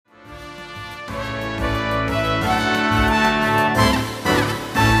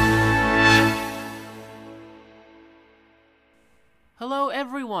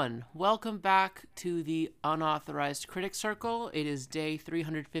everyone. Welcome back to the Unauthorized Critic Circle. It is day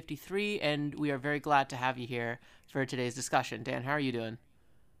 353, and we are very glad to have you here for today's discussion. Dan, how are you doing?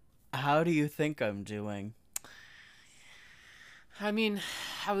 How do you think I'm doing? I mean,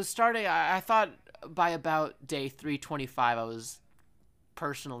 I thought by about day 325, I was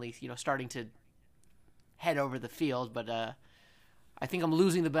personally, starting to head over the field, but I think I'm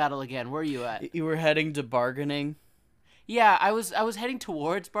losing the battle again. Where are you at? You were heading to bargaining? Yeah, I was heading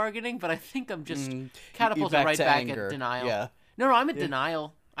towards bargaining, but I think I'm just catapulted back right to back anger. at denial. Yeah. No, I'm at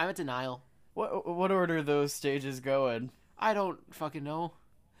denial. I'm at denial. What order are those stages go in? I don't fucking know.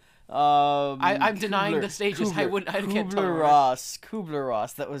 I'm denying the stages. I can't tell.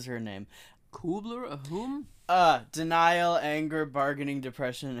 Kubler-Ross, that was her name. Kubler? Whom? Denial, anger, bargaining,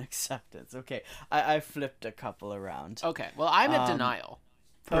 depression, acceptance. Okay, I flipped a couple around. Okay, well, I'm at denial.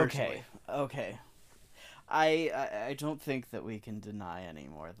 Personally. Okay. I don't think that we can deny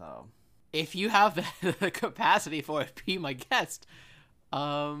anymore, though. If you have the capacity for it, be my guest. We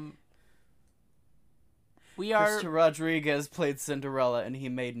are. Mr. Rodriguez played Cinderella, and he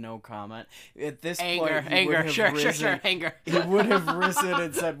made no comment. At this anger, point, anger, sure, anger. He would have risen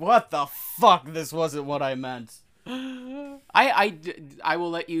and said, "What the fuck? This wasn't what I meant." I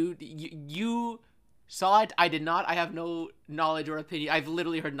will let you. You saw it. I did not. I have no knowledge or opinion. I've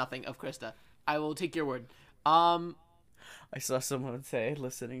literally heard nothing of Krista. I will take your word. I saw someone say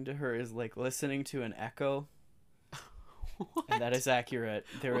listening to her is like listening to an echo. What? And that is accurate.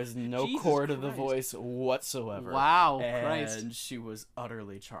 There is no Jesus chord of the Christ. voice whatsoever. Wow, and Christ. She was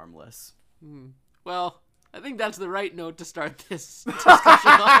utterly charmless. Well, I think that's the right note to start this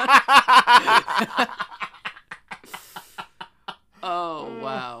discussion on. Oh,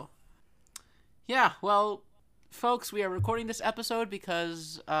 wow. Yeah, well, folks, we are recording this episode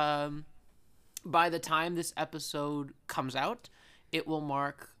because by the time this episode comes out, it will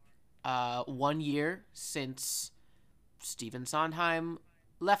mark 1 year since Stephen Sondheim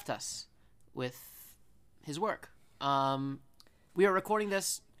left us with his work. We are recording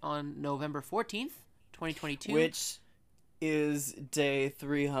this on November 14th, 2022. Which is day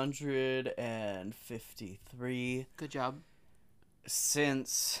 353. Good job.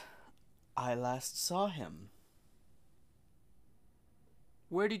 Since I last saw him.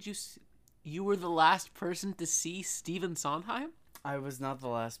 Where did you... You were the last person to see Stephen Sondheim? I was not the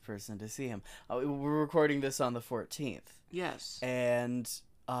last person to see him. We're recording this on the 14th. Yes. And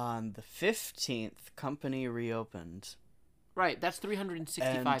on the 15th, company reopened. Right, that's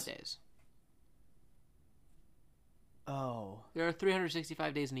 365 days. Oh. There are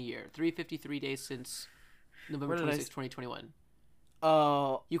 365 days in a year. 353 days since November 26, 2021.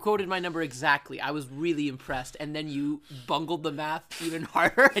 Oh. You quoted my number exactly. I was really impressed. And then you bungled the math even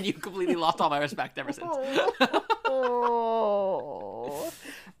harder, and you completely lost all my respect ever since.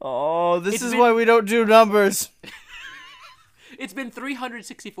 This is why we don't do numbers. It's been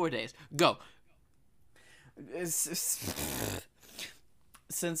 364 days. Go.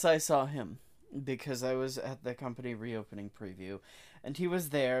 Since I saw him, because I was at the company reopening preview, and he was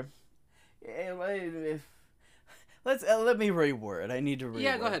there. Let me reword. I need to reword.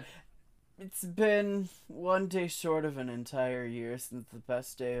 Yeah, go ahead. It's been 1 day short of an entire year since the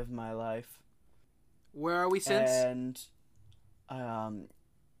best day of my life. Where are we since? And,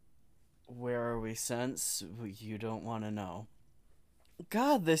 where are we since? You don't want to know.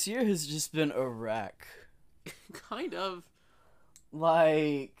 God, this year has just been a wreck. Kind of.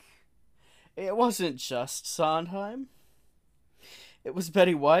 Like, it wasn't just Sondheim. It was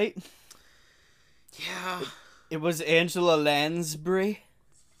Betty White. Yeah. It was Angela Lansbury.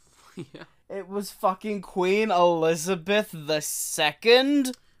 Yeah. It was fucking Queen Elizabeth II.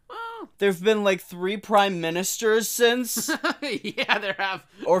 Well. There've been like 3 prime ministers since. Yeah, there have.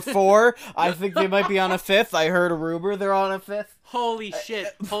 Or 4. I think they might be on a 5th. I heard a rumor they're on a 5th. Holy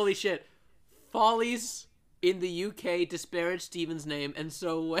shit. Holy shit. Follies in the UK disparaged Stephen's name, and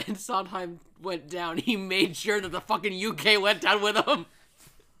so when Sondheim went down, he made sure that the fucking UK went down with him.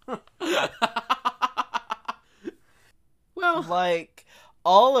 Well, like,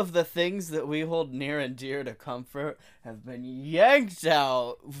 all of the things that we hold near and dear to comfort have been yanked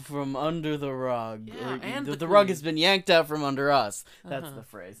out from under the rug. Yeah, and the rug has been yanked out from under us. That's the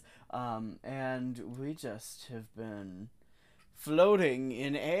phrase. And we just have been floating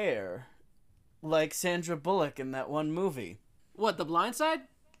in air. Like Sandra Bullock in that one movie. What, The Blind Side?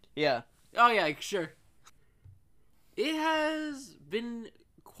 Yeah. Oh, yeah, sure. It has been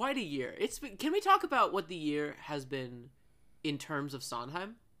quite a year. Can we talk about what the year has been in terms of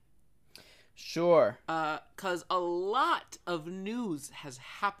Sondheim? Sure. 'Cause a lot of news has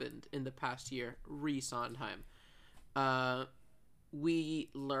happened in the past year re-Sondheim. we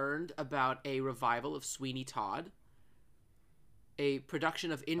learned about a revival of Sweeney Todd. A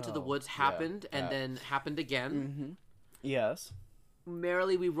production of Into the Woods happened and then happened again. Mm-hmm. Yes.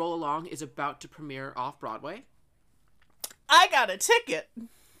 Merrily We Roll Along is about to premiere off-Broadway. I got a ticket!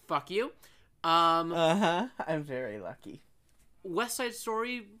 Fuck you. I'm very lucky. West Side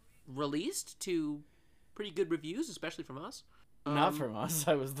Story released to pretty good reviews, especially from us. Not from us.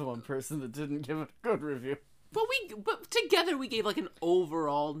 I was the one person that didn't give it a good review. But together we gave like an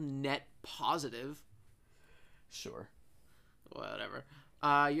overall net positive. Sure. Whatever.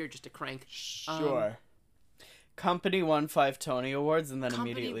 You're just a crank. Sure. Company won 5 Tony Awards and then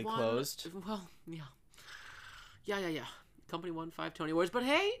immediately closed. Well, yeah. Yeah. Company won 5 Tony Awards, but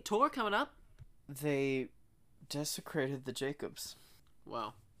hey, tour coming up. They desecrated the Jacobs.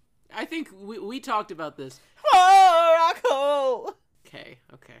 Well, I think we talked about this. Morocco! Okay.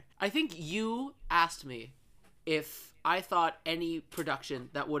 I think you asked me if I thought any production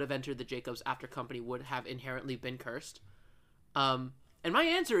that would have entered the Jacobs after Company would have inherently been cursed. And my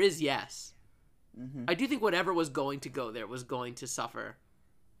answer is yes. Mm-hmm. I do think whatever was going to go there was going to suffer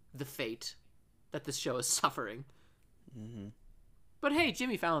the fate that this show is suffering. Mm-hmm. But hey,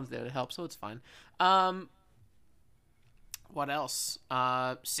 Jimmy Fallon's there to help, so it's fine. What else?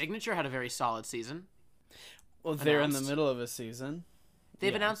 Signature had a very solid season. Well, they're in the middle of a season.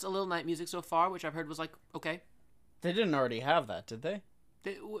 They've announced a little night music so far, which I've heard was like, okay. They didn't already have that, did they?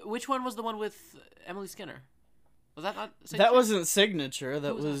 Which one was the one with Emily Skinner? Was that not Signature? That wasn't Signature.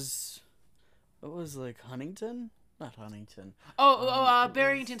 That was what was like Huntington? Not Huntington.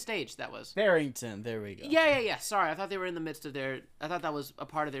 Barrington Stage, that was. Barrington, there we go. Yeah. Sorry, I thought they were in the midst of I thought that was a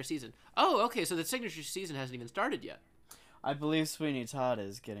part of their season. Oh, okay, so the Signature season hasn't even started yet. I believe Sweeney Todd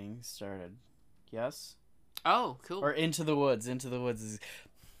is getting started. Yes? Oh, cool. Or Into the Woods. Into the Woods is...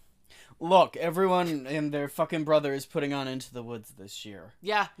 Look, everyone and their fucking brother is putting on Into the Woods this year.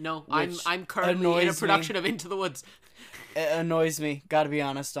 Yeah, no, I'm currently in a production of Into the Woods. It annoys me. Gotta be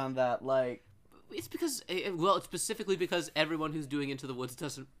honest on that. Like, it's because, it's specifically because everyone who's doing Into the Woods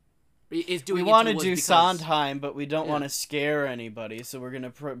is doing. We want to do Sondheim, but we don't want to scare anybody, so we're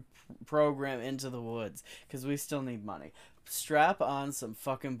gonna program Into the Woods because we still need money. Strap on some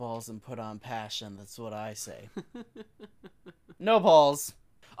fucking balls and put on passion. That's what I say. No balls.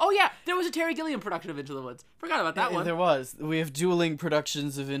 Oh yeah, there was a Terry Gilliam production of Into the Woods. Forgot about that one. There was. We have dueling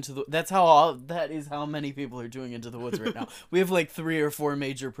productions of Into the. That is how many people are doing Into the Woods right now. We have like 3 or 4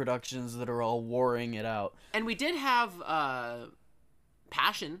 major productions that are all warring it out. And we did have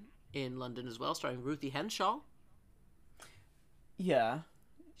Passion in London as well, starring Ruthie Henshaw. Yeah.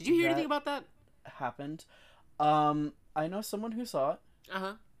 Did you hear anything about that? Happened. I know someone who saw it.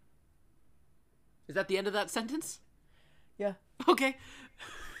 Uh-huh. Is that the end of that sentence? Yeah. Okay.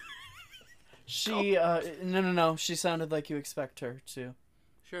 She, no. She sounded like you expect her to.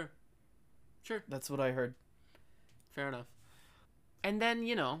 Sure. That's what I heard. Fair enough. And then,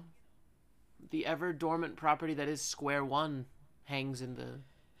 the ever-dormant property that is Square One hangs in the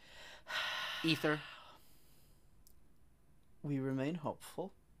ether. We remain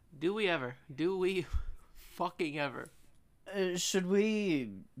hopeful. Do we ever? Do we fucking ever? Should we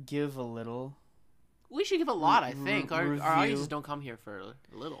give a little? We should give a lot, I think. Our audiences don't come here for a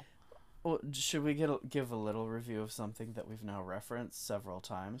little. Well, should we give a little review of something that we've now referenced several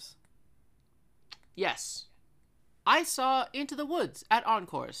times? Yes. I saw Into the Woods at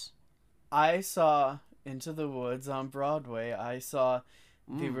Encores. I saw Into the Woods on Broadway. I saw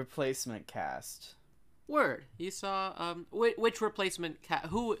the replacement cast. Word. You saw which replacement cast?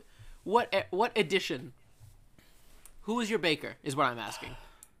 What edition? Who was your baker? Is what I'm asking.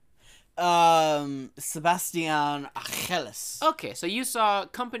 Sebastian Achelis. Okay, so you saw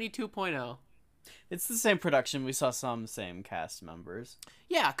Company 2.0. It's the same production. We saw some same cast members.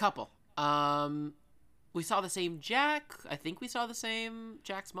 Yeah, a couple. We saw the same Jack. I think we saw the same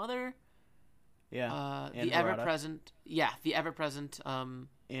Jack's mother. Yeah. The ever-present. Yeah, the ever-present.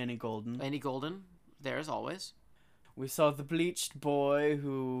 Annie Golden. Annie Golden. There as always. We saw the bleached boy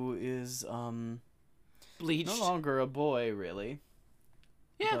who is bleached. No longer a boy, really.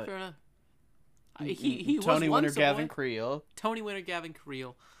 Yeah, but fair enough. He was Tony winner once Gavin Creel. Tony winner Gavin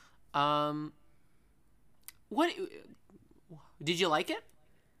Creel. What did you like it?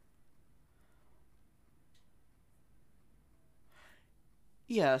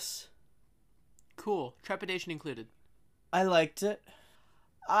 Yes. Cool. Trepidation included. I liked it.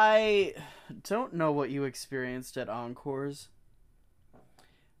 I don't know what you experienced at Encores.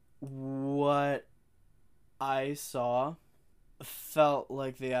 What I saw felt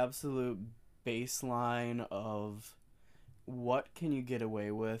like the absolute baseline of what can you get away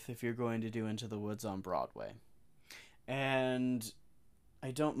with if you're going to do Into the Woods on Broadway. And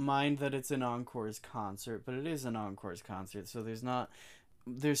I don't mind that it's an encore's concert, but it is an encore's concert, so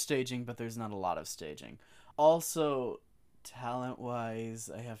there's staging, but there's not a lot of staging. Also, talent-wise,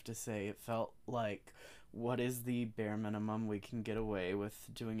 I have to say, it felt like what is the bare minimum we can get away with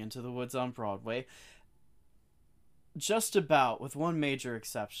doing Into the Woods on Broadway. Just about, with one major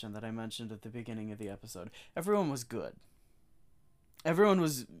exception that I mentioned at the beginning of the episode, everyone was good. Everyone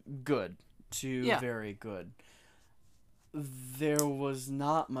was good to very good. There was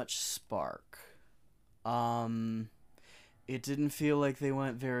not much spark. It didn't feel like they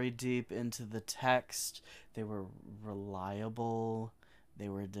went very deep into the text. They were reliable. They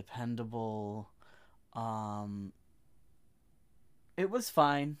were dependable. It was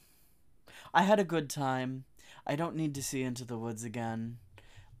fine. I had a good time. I don't need to see Into the Woods again.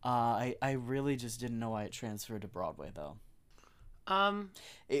 I really just didn't know why it transferred to Broadway, though.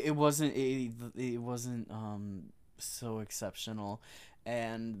 It wasn't so exceptional,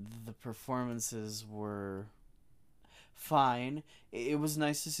 and the performances were fine. It was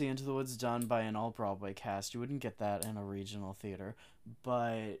nice to see Into the Woods done by an all-Broadway cast. You wouldn't get that in a regional theater,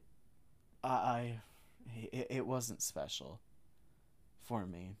 but it wasn't special for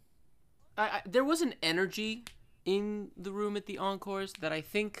me. There was an energy in the room at the encores that I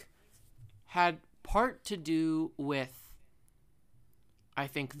think had part to do with, I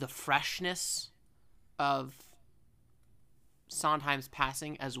think, the freshness of Sondheim's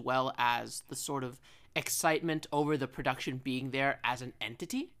passing, as well as the sort of excitement over the production being there as an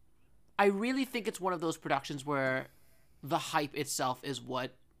entity. I really think it's one of those productions where the hype itself is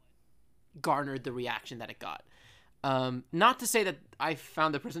what garnered the reaction that it got. Not to say that I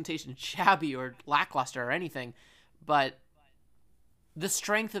found the presentation shabby or lackluster or anything, but the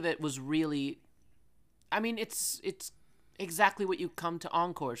strength of it was really, I mean, it's exactly what you come to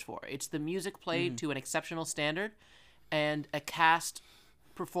encores for. It's the music played to an exceptional standard and a cast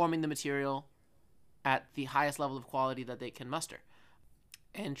performing the material at the highest level of quality that they can muster.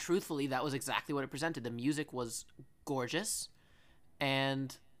 And truthfully, that was exactly what it presented. The music was gorgeous,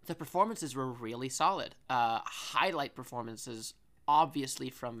 and the performances were really solid. Highlight performances, obviously,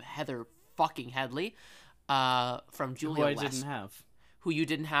 from Heather fucking Headley, from Julia West, who I didn't have. Who you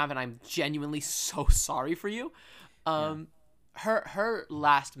didn't have, and I'm genuinely so sorry for you. Her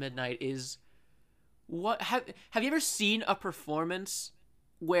Last Midnight is what have you ever seen a performance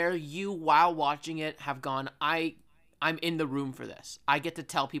where you, while watching it, have gone, I'm in the room for this. I get to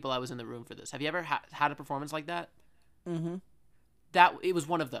tell people I was in the room for this. Have you ever had a performance like that? Mm-hmm. It was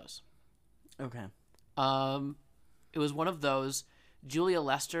one of those. Okay. It was one of those. Julia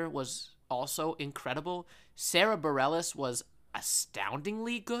Lester was also incredible. Sarah Bareilles was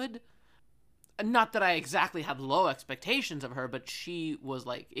astoundingly good. Not that I exactly had low expectations of her, but she was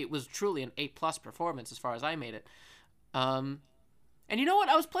it was truly an A+ performance as far as I made it. And you know what?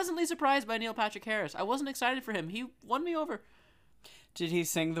 I was pleasantly surprised by Neil Patrick Harris. I wasn't excited for him. He won me over. Did he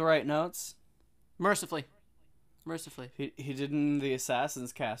sing the right notes? Mercifully. He did in the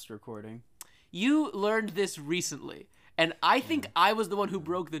Assassin's Cast recording. You learned this recently, and I think I was the one who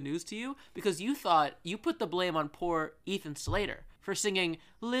broke the news to you, because you thought you put the blame on poor Ethan Slater for singing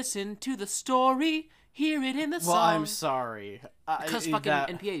 "Listen to the Story, Hear It in the Song." Well, I'm sorry. Because fucking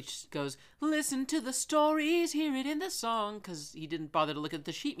NPH goes, "Listen to the stories, hear it in the song," because he didn't bother to look at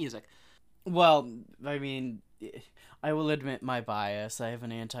the sheet music. Well, I mean, I will admit my bias. I have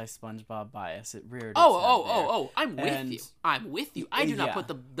an anti-SpongeBob bias. It reared its head there. I'm with you. I'm with you. I do not put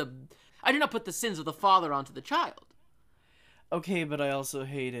I do not put the sins of the father onto the child. Okay, but I also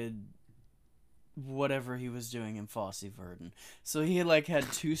hated whatever he was doing in Fosse Verdon. So he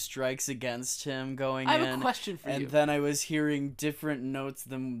had 2 strikes against him going in. I have a question for you. And then I was hearing different notes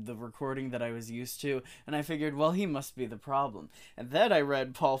than the recording that I was used to, and I figured, well, he must be the problem. And then I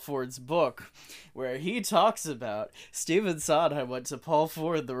read Paul Ford's book, where he talks about Stephen Sondheim went to Paul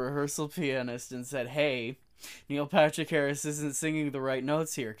Ford, the rehearsal pianist, and said, "Hey, Neil Patrick Harris isn't singing the right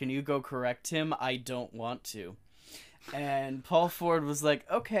notes here. Can you go correct him? I don't want to." And Paul Ford was like,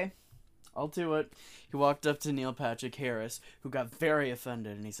 "Okay, I'll do it." He walked up to Neil Patrick Harris, who got very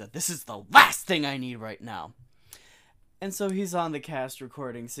offended, and he said, "This is the last thing I need right now." And so he's on the cast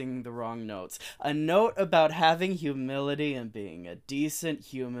recording singing the wrong notes. A note about having humility and being a decent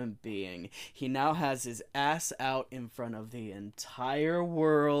human being. He now has his ass out in front of the entire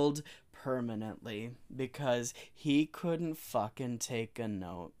world permanently because he couldn't fucking take a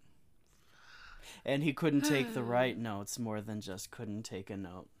note. And he couldn't take the right notes more than just couldn't take a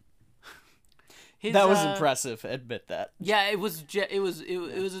note. That was impressive. Admit that. Yeah, it was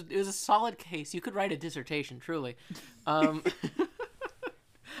a solid case. You could write a dissertation, truly. I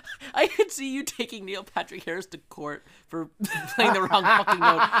I could see you taking Neil Patrick Harris to court for playing the wrong fucking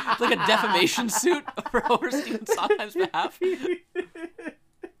note. It's like a defamation suit over Stephen Sondheim's behalf.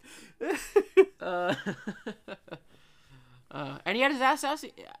 And he had his ass out.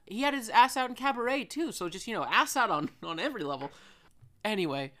 He had his ass out in Cabaret too. So just ass out on every level.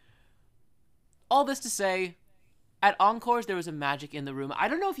 Anyway, all this to say, at Encores there was a magic in the room. I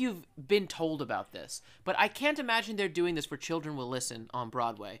don't know if you've been told about this, but I can't imagine they're doing this for Children Will Listen on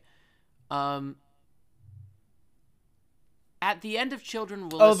Broadway. At the end of Children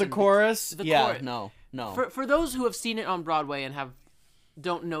Will Listen. Oh, the chorus? Chorus. No. For those who have seen it on Broadway and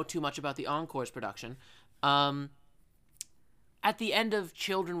don't know too much about the Encores production, at the end of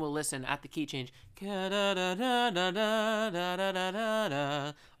Children Will Listen, at the key change,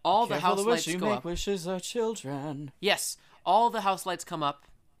 all the house lights go up. Wishes are children. Yes, all the house lights come up,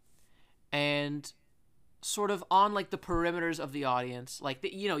 and sort of on like the perimeters of the audience, like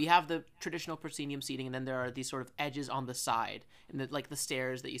you have the traditional proscenium seating, and then there are these sort of edges on the side, and the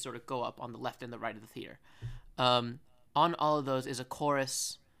stairs that you sort of go up on the left and the right of the theater. On all of those is a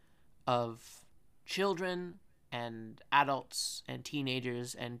chorus of children and adults and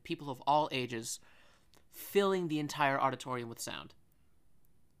teenagers and people of all ages filling the entire auditorium with sound.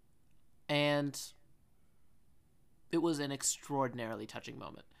 And it was an extraordinarily touching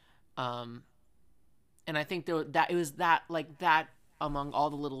moment. And I think it was that among all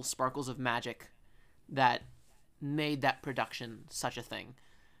the little sparkles of magic that made that production such a thing,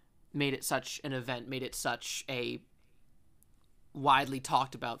 made it such an event, made it such a widely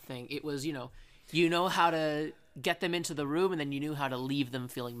talked about thing. It was, you know how to get them into the room, and then you knew how to leave them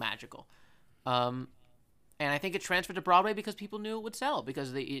feeling magical. And I think it transferred to Broadway because people knew it would sell,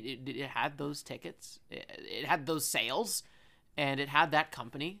 because it had those tickets, it had those sales, and it had that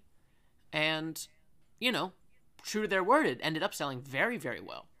company. And, true to their word, it ended up selling very, very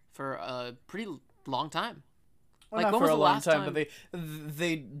well for a pretty long time. Well, not for a long time, but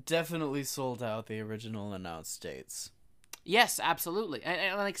they definitely sold out the original announced dates. Yes, absolutely.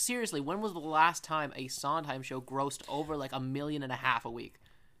 And like, seriously, when was the last time a Sondheim show grossed over like $1.5 million a week?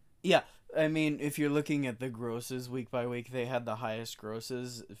 Yeah, I mean, if you're looking at the grosses week by week, they had the highest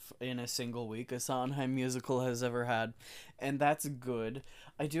grosses in a single week a Sondheim musical has ever had, and that's good.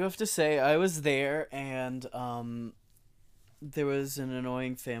 I do have to say, I was there, and there was an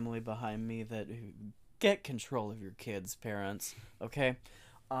annoying family behind me that get control of your kids, parents, okay?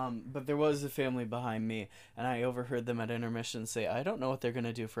 But there was a family behind me, and I overheard them at intermission say, I don't know what they're going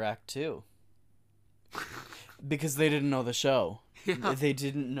to do for Act 2. Because they didn't know the show. Yeah. They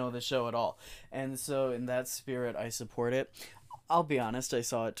didn't know the show at all. And so in that spirit, I support it. I'll be honest, I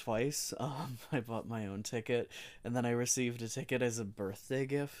saw it twice. I bought my own ticket, and then I received a ticket as a birthday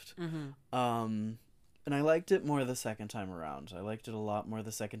gift. Mm-hmm. And I liked it more the second time around. I liked it a lot more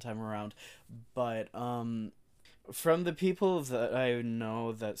the second time around. But from the people that I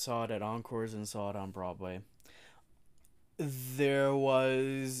know that saw it at Encores and saw it on Broadway, there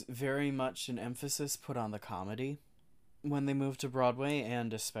was very much an emphasis put on the comedy when they moved to Broadway,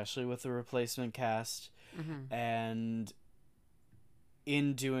 and especially with the replacement cast. Mm-hmm. And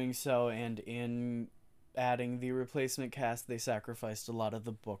in doing so, and in adding the replacement cast, they sacrificed a lot of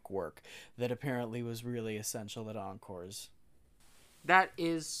the book work that apparently was really essential at Encores. That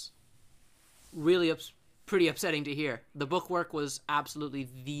is really pretty upsetting to hear. The book work was absolutely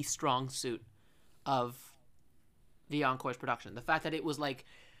the strong suit of the Encores production. The fact that it was like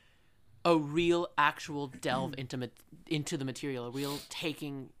a real actual delve into the material, a real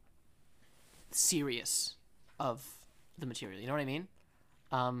taking serious of the material. You know what I mean?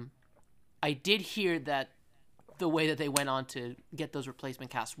 I did hear that the way that they went on to get those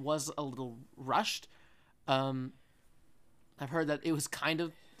replacement casts was a little rushed. I've heard that it was kind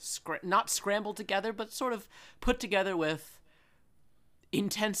of not scrambled together, but sort of put together with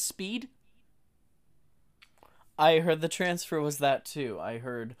intense speed. I heard the transfer was that too. I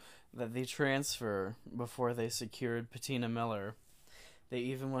heard that the transfer, before they secured Patina Miller, they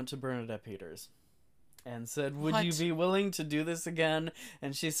even went to Bernadette Peters and said, would you be willing to do this again?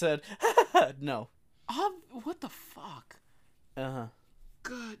 And she said, no. What the fuck? Uh-huh.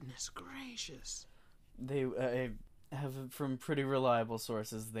 Goodness gracious. They have, from pretty reliable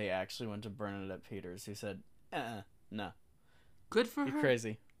sources, they actually went to Bernadette Peters, who said, no. Good for her. You're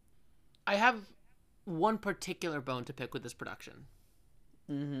crazy. I have one particular bone to pick with this production.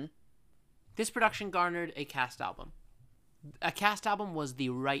 Mm-hmm. This production garnered a cast album. A cast album was the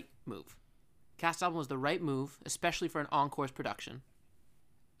right move. Cast album was the right move, especially for an Encores production.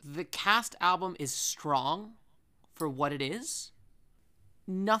 The cast album is strong for what it is.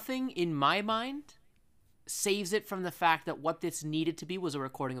 Nothing in my mind saves it from the fact that what this needed to be was a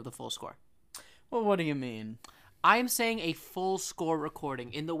recording of the full score. Well, what do you mean? I'm saying a full score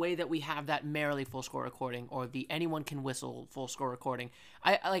recording in the way that we have that Merrily full score recording or the Anyone Can Whistle full score recording.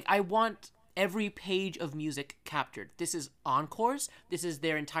 I want every page of music captured. This is encores. This is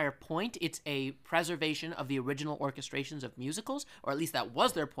their entire point. It's a preservation of the original orchestrations of musicals, or at least that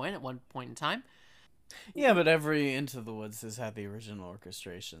was their point at one point in time. Yeah, but every Into the Woods has had the original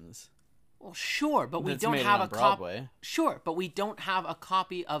orchestrations. Well, sure, but we That's don't made it have on a Broadway. Sure, but we don't have a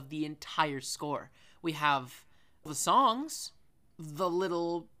copy of the entire score. We have the songs, the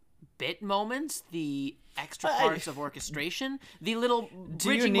little bit moments, the extra parts of orchestration, the little Do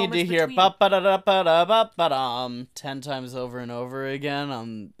you bridging need to moments hear between. ba-ba-da-da-ba-da-ba-ba-dum 10 times over and over again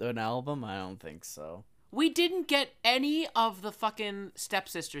on an album? I don't think so. We didn't get any of the fucking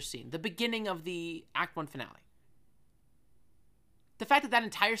stepsister scene, the beginning of the Act 1 finale. The fact that that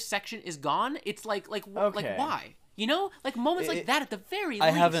entire section is gone, it's like Okay. why? You know? Like moments like that at the very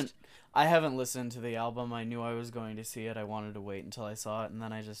least. I haven't listened to the album. I knew I was going to see it. I wanted to wait until I saw it, and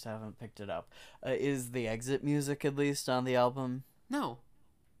then I just haven't picked it up. Is the exit music at least on the album? No.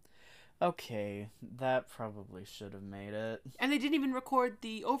 Okay, that probably should have made it. And they didn't even record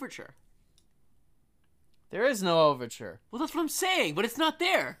the overture. There is no overture. Well, that's what I'm saying, but it's not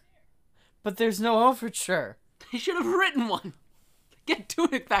there. But there's no overture. They should have written one. Get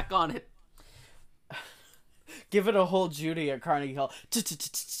Tunic back on it. Give it a whole Judy at Carnegie Hall.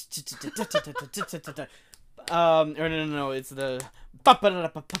 Or no, it's the. I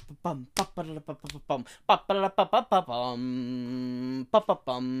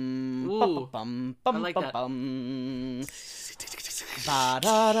like that.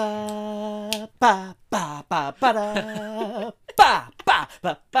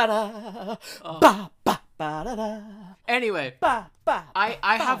 Anyway, I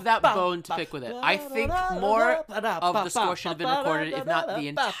have that bone to pick with it. I think more of the score should have been recorded, if not the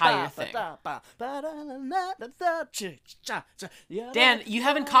entire thing. Dan, you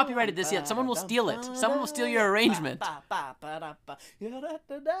haven't copyrighted this yet. Someone will steal it. Someone will steal your arrangement. You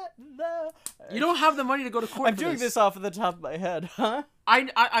don't have the money to go to court. I'm doing this off of the top of my head, huh?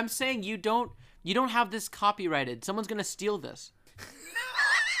 I'm saying you don't have this copyrighted. Someone's gonna steal this.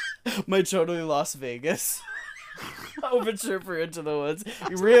 My totally Las Vegas overture for Into the Woods.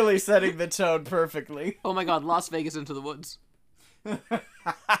 You're really setting the tone perfectly. Oh my god, Las Vegas Into the Woods.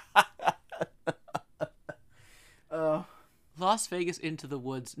 Las Vegas Into the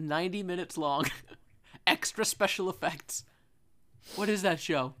Woods, 90 minutes long. Extra special effects. What is that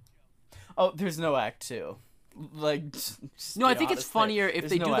show? Oh, there's no act 2. Like, no, I think it's funnier if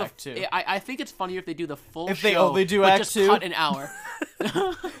they do act 2. I think it's funnier if they do the full show. If they only do but act just 2? cut an hour.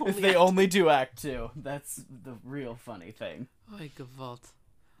 If they only do act 2, that's the real funny thing. Oh,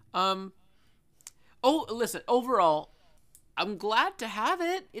 Gewalt. Oh, listen. Overall, I'm glad to have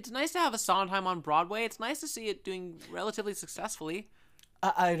it. It's nice to have a Sondheim on Broadway. It's nice to see it doing relatively successfully.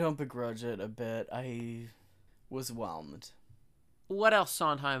 I don't begrudge it a bit. I was whelmed. What else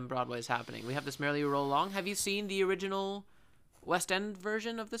Sondheim Broadway is happening? We have this Merrily We Roll Along. Have you seen the original West End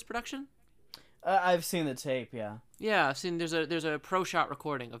version of this production? I've seen the tape, yeah. Yeah, I've seen there's a pro shot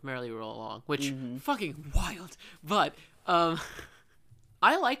recording of Merrily We Roll Along, which fucking wild. But I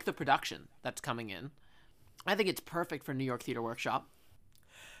like the production that's coming in. I think it's perfect for New York Theatre Workshop.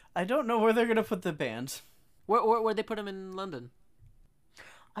 I don't know where they're gonna put the band. Where'd they put them in London?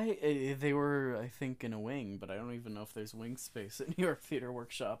 They were, I think, in a wing, but I don't even know if there's wing space at New York Theatre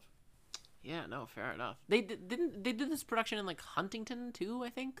Workshop. Yeah, no, fair enough. They did this production in like Huntington too, I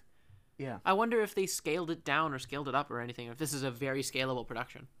think. Yeah. I wonder if they scaled it down or scaled it up or anything. If this is a very scalable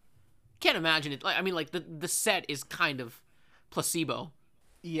production, can't imagine it. I mean, like the set is kind of placebo.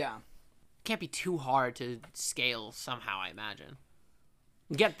 Yeah. Can't be too hard to scale somehow. I imagine.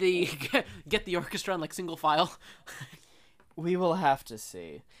 Get the orchestra on like single file. We will have to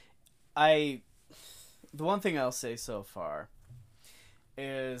see. The one thing I'll say so far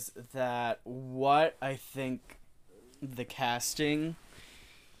is that what I think the casting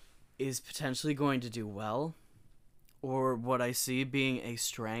is potentially going to do well, or what I see being a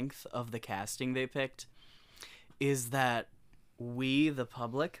strength of the casting they picked, is that we, the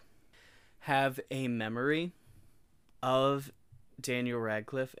public, have a memory of Daniel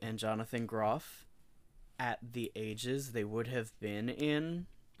Radcliffe and Jonathan Groff at the ages they would have been in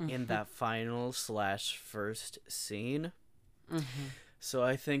that final / first scene. So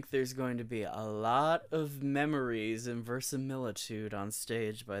I think there's going to be a lot of memories and verisimilitude on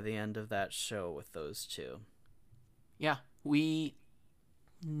stage by the end of that show with those two. Yeah, we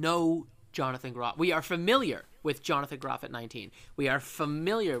know Jonathan Groff. We are familiar with Jonathan Groff at 19. We are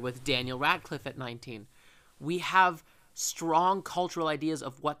familiar with Daniel Radcliffe at 19. we have strong cultural ideas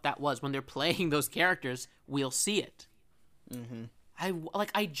of what that was. When they're playing those characters, we'll see it. Mm-hmm.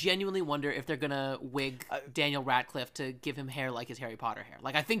 I genuinely wonder if they're gonna wig Daniel Radcliffe to give him hair like his Harry Potter hair.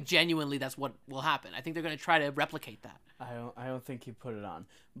 Like, I think genuinely that's what will happen. I think they're gonna try to replicate that. I don't think he put it on,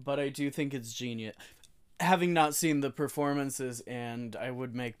 but I do think it's genius. Having not seen the performances, and I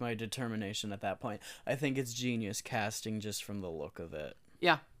would make my determination at that point, I think it's genius casting just from the look of it.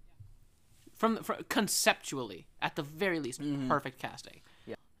 Yeah. From conceptually, at the very least, perfect casting.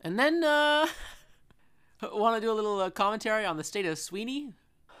 Yeah. And then, want to do a little commentary on the state of Sweeney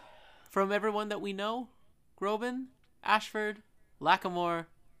from everyone that we know? Groban, Ashford, Lackamore,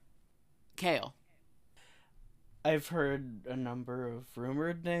 Kale. I've heard a number of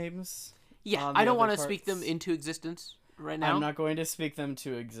rumored names. Yeah, I don't want to speak them into existence right now. I'm not going to speak them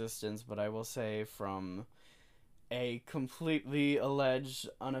to existence, but I will say from a completely alleged,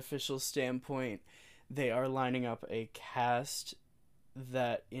 unofficial standpoint, they are lining up a cast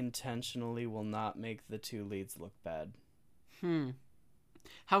that intentionally will not make the two leads look bad.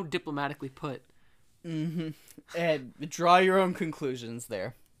 How diplomatically put. Mm-hmm. And draw your own conclusions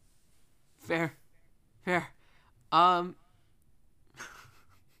there. Fair. Damn.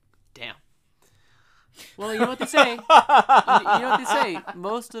 Well, you know what they say. You know what they say.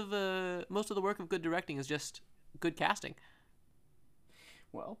 Most of the work of good directing is just good casting.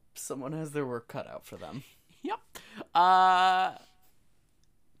 Well, someone has their work cut out for them. Yep.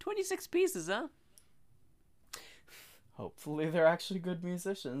 26 pieces, huh? Hopefully they're actually good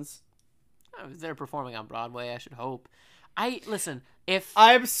musicians. They're performing on Broadway, I should hope. Listen,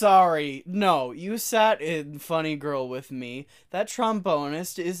 I'm sorry. No, you sat in Funny Girl with me. That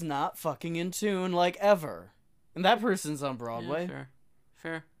trombonist is not fucking in tune like ever. And that person's on Broadway. Yeah,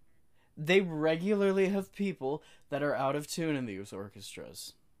 fair. They regularly have people that are out of tune in these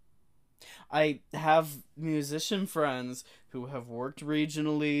orchestras. I have musician friends who have worked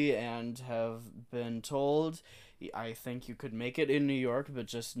regionally and have been told, I think you could make it in New York, but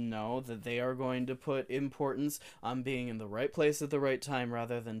just know that they are going to put importance on being in the right place at the right time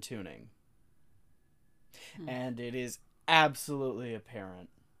rather than tuning. And it is absolutely apparent.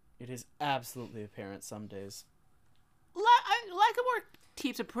 It is absolutely apparent some days. Lackamore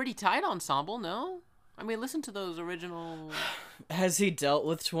keeps a pretty tight ensemble, no? I mean, listen to those original... Has he dealt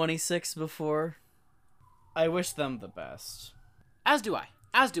with 26 before? I wish them the best. As do I.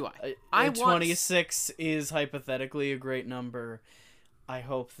 26 is hypothetically a great number. I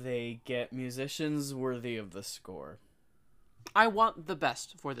hope they get musicians worthy of the score. I want the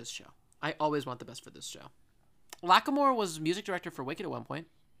best for this show. I always want the best for this show. Lackamore was music director for Wicked at one point.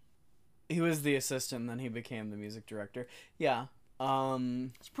 He was the assistant, then he became the music director. Yeah.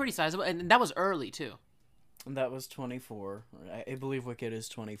 It's pretty sizable, and that was early, too. And that was 24. I believe Wicked is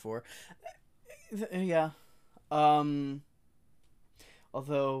 24. Yeah.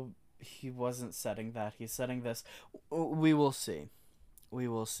 Although he wasn't setting that, he's setting this. We will see.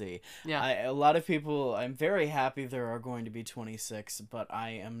 Yeah. A lot of people, I'm very happy there are going to be 26, but I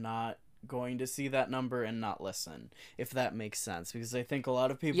am not going to see that number and not listen, if that makes sense. Because I think a lot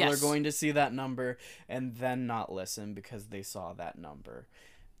of people are going to see that number and then not listen because they saw that number.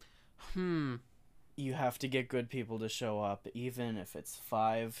 You have to get good people to show up, even if it's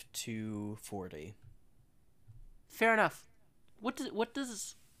 5 to 40. Fair enough. What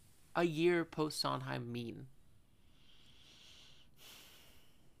does a year post Sondheim mean?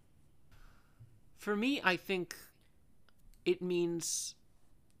 For me, I think it means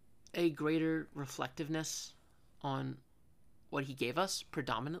a greater reflectiveness on what he gave us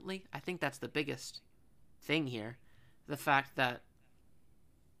predominantly. I think that's the biggest thing here. The fact that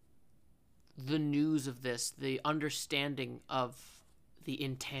the news of this, the understanding of the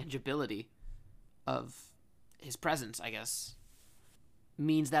intangibility of his presence, I guess,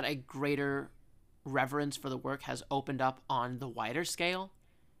 means that a greater reverence for the work has opened up on the wider scale,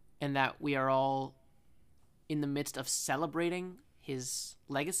 and that we are all in the midst of celebrating his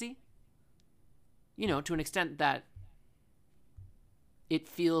legacy, you know, to an extent that it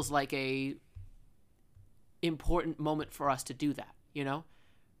feels like a important moment for us to do that, you know,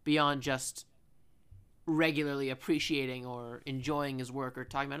 beyond just regularly appreciating or enjoying his work or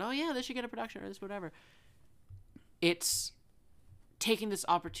talking about, oh yeah, this should get a production or this, whatever. It's taking this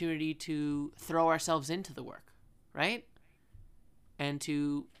opportunity to throw ourselves into the work, right? And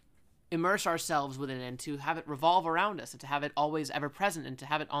to immerse ourselves within it, and to have it revolve around us, and to have it always ever present, and to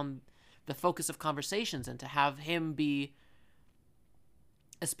have it on the focus of conversations, and to have him be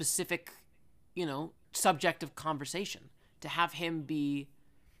a specific, you know, subject of conversation, to have him be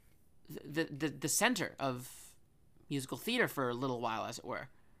the center of musical theater for a little while, as it were.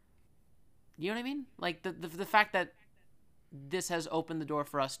 You know what I mean? Like the fact that this has opened the door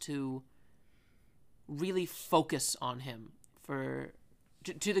for us to really focus on him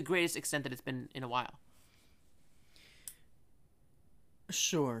to the greatest extent that it's been in a while.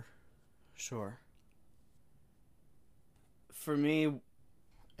 Sure. For me,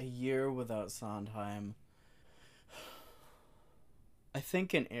 a year without Sondheim, I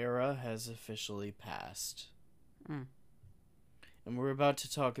think an era has officially passed. Mm. And we're about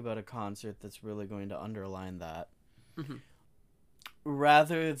to talk about a concert that's really going to underline that. Mm-hmm.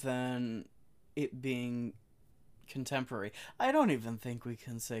 Rather than it being contemporary. I don't even think we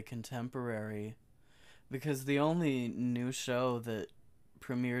can say contemporary, because the only new show that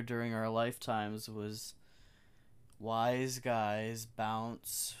premiered during our lifetimes was Wise Guys,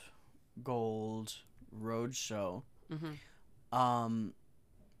 Bounce, Gold, Roadshow. Mm-hmm.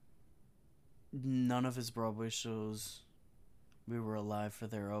 None of his Broadway shows, we were alive for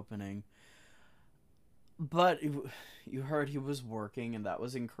their opening. But you heard he was working, and that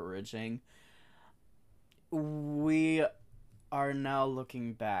was encouraging. We are now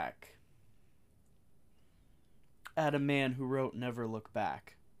looking back at a man who wrote Never Look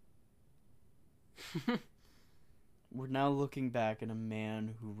Back. We're now looking back at a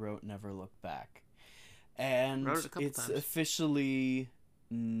man who wrote Never Look Back. And it's times. officially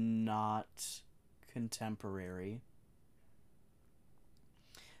not contemporary.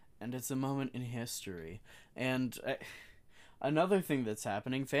 And it's a moment in history. And another thing that's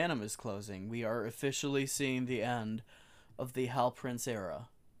happening, Phantom is closing. We are officially seeing the end of the Hal Prince era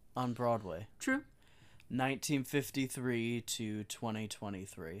on Broadway. True. 1953 to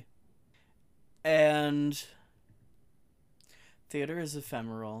 2023. And theater is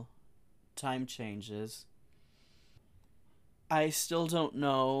ephemeral. Time changes. I still don't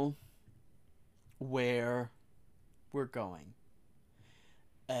know where we're going.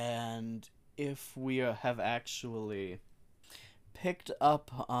 And if we have actually picked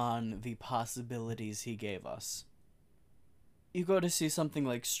up on the possibilities he gave us. You go to see something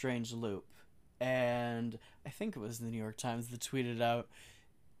like Strange Loop, and I think it was the New York Times that tweeted out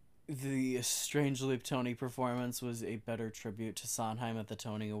the Strange Loop Tony performance was a better tribute to Sondheim at the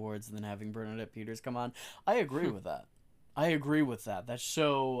Tony Awards than having Bernadette Peters come on. I agree with that. That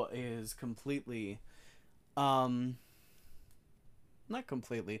show is completely, not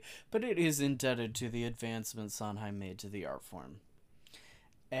completely, but it is indebted to the advancements Sondheim made to the art form.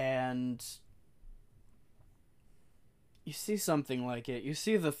 And you see something like it. You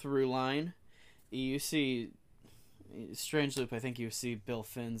see the through line. You see Strange Loop, I think you see Bill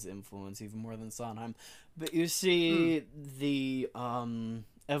Finn's influence even more than Sondheim. But you see the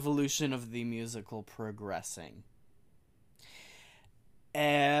evolution of the musical progressing.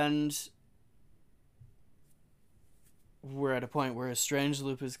 And we're at a point where Strange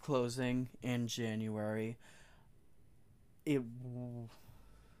Loop is closing in January.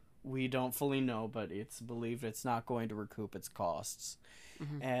 We don't fully know, but it's believed it's not going to recoup its costs.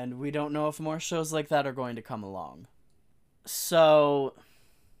 Mm-hmm. And we don't know if more shows like that are going to come along. So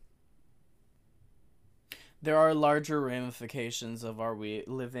there are larger ramifications of are we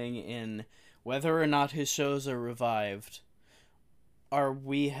living in whether or not his shows are revived. Are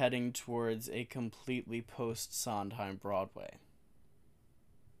we heading towards a completely post-Sondheim Broadway?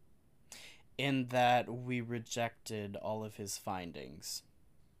 In that we rejected all of his findings.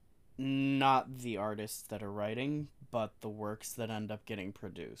 Not the artists that are writing, but the works that end up getting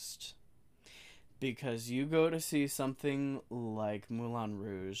produced. Because you go to see something like Moulin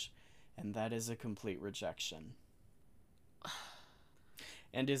Rouge, and that is a complete rejection.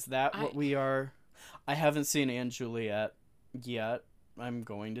 And is that what we are? I haven't seen Anne Juliet yet. I'm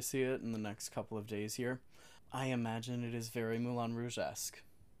going to see it in the next couple of days here. I imagine it is very Moulin Rouge-esque.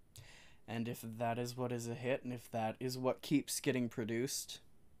 And if that is what is a hit, and if that is what keeps getting produced,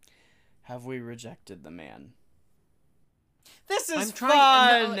 have we rejected the man? This is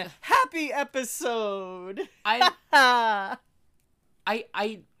fun! Happy episode! I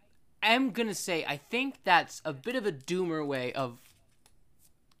am gonna say, I think that's a bit of a doomer way of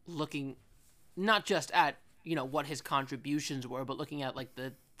looking not just at, what his contributions were, but looking at,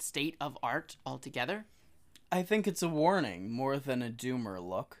 the state of art altogether. I think it's a warning more than a doomer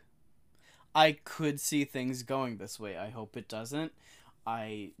look. I could see things going this way. I hope it doesn't.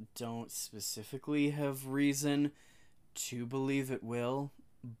 I don't specifically have reason to believe it will,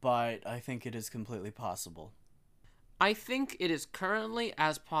 but I think it is completely possible. I think it is currently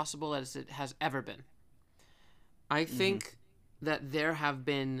as possible as it has ever been. I think that there have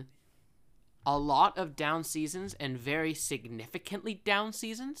been a lot of down seasons and very significantly down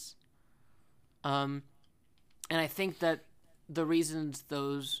seasons. And I think that the reasons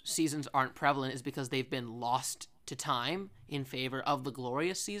those seasons aren't prevalent is because they've been lost to time in favor of the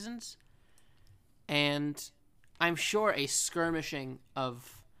glorious seasons. And I'm sure a skirmishing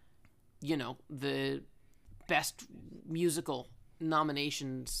of, the best musical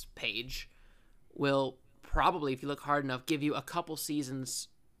nominations page will probably, if you look hard enough, give you a couple seasons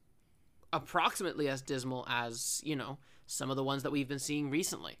approximately as dismal as, some of the ones that we've been seeing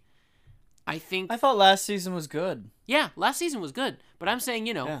recently. I thought last season was good. Yeah, last season was good. But I'm saying,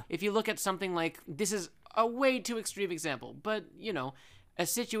 if you look at something like, this is a way too extreme example, but, a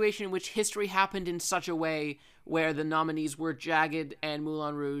situation in which history happened in such a way where the nominees were Jagged and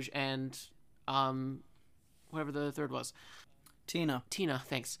Moulin Rouge and, whatever the third was. Tina,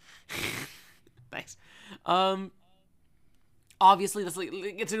 thanks. Thanks. Obviously,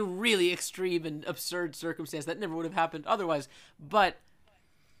 it's a really extreme and absurd circumstance that never would have happened otherwise. But,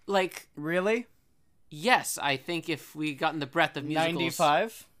 really? Yes, I think if we gotten the breadth of musicals...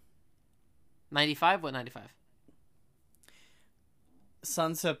 95? 95? What 95?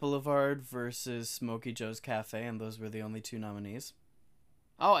 Sunset Boulevard versus Smokey Joe's Cafe, and those were the only two nominees.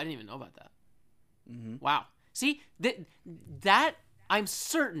 Oh, I didn't even know about that. Mm-hmm. Wow. See, that I'm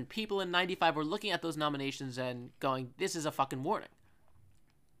certain people in 95 were looking at those nominations and going, this is a fucking warning.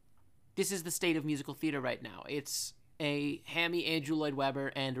 This is the state of musical theater right now. It's a hammy Andrew Lloyd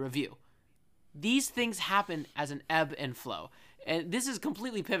Webber and a review. These things happen as an ebb and flow. And this is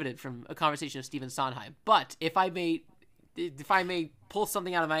completely pivoted from a conversation of Stephen Sondheim. But if I may pull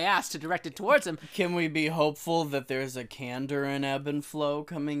something out of my ass to direct it towards him... Can we be hopeful that there's a candor and ebb and flow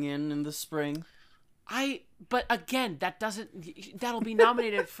coming in the spring? But again, that'll be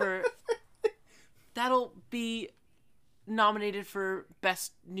nominated for... That'll be nominated for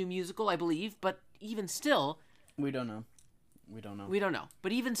Best New Musical, I believe. But even still... We don't know.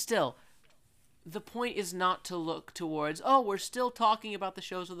 But even still... The point is not to look towards, we're still talking about the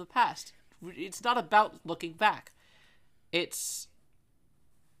shows of the past. It's not about looking back. It's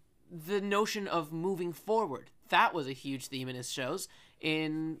the notion of moving forward. That was a huge theme in his shows.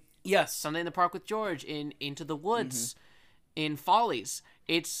 In Sunday in the Park with George, in Into the Woods, in Follies.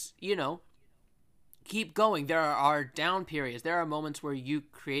 It's, keep going. There are down periods. There are moments where you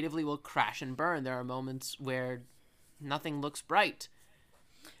creatively will crash and burn. There are moments where nothing looks bright.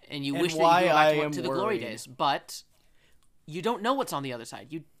 And you wish that you go back to the glory days. But you don't know what's on the other side.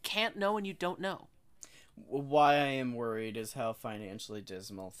 You can't know and you don't know. Why I am worried is how financially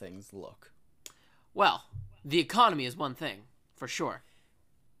dismal things look. Well, the economy is one thing, for sure.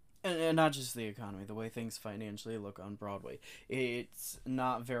 And not just the economy, the way things financially look on Broadway. It's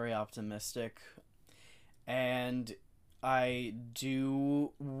not very optimistic. And I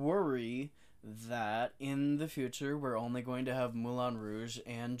do worry that in the future we're only going to have Moulin Rouge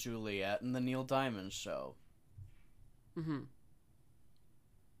and Juliet and the Neil Diamond Show. Mm-hmm.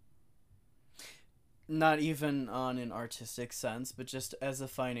 Not even on an artistic sense, but just as a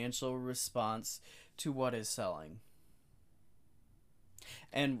financial response to what is selling.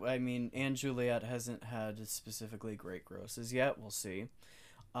 And, and Juliet hasn't had specifically great grosses yet, we'll see.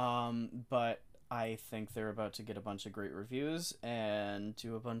 But I think they're about to get a bunch of great reviews and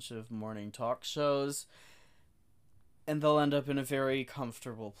do a bunch of morning talk shows, and they'll end up in a very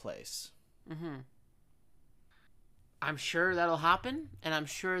comfortable place. Mm-hmm. I'm sure that'll happen, and I'm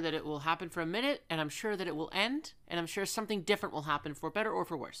sure that it will happen for a minute, and I'm sure that it will end, and I'm sure something different will happen for better or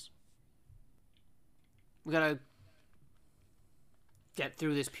for worse. We gotta get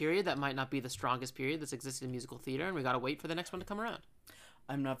through this period that might not be the strongest period that's existed in musical theater, and we gotta wait for the next one to come around.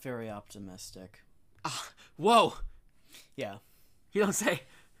 I'm not very optimistic. Whoa! Yeah. You don't say.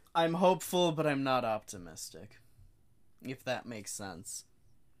 I'm hopeful, but I'm not optimistic. If that makes sense.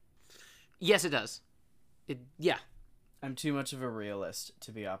 Yes, it does. Yeah. I'm too much of a realist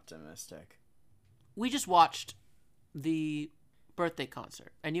to be optimistic. We just watched the birthday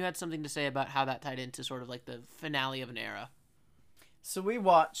concert, and you had something to say about how that tied into sort of like the finale of an era. So we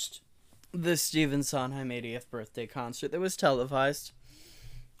watched the Stephen Sondheim 80th birthday concert that was televised.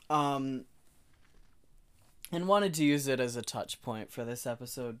 And wanted to use it as a touch point for this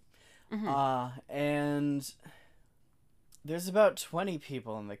episode. Mm-hmm. And there's about 20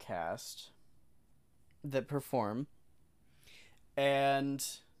 people in the cast that perform. And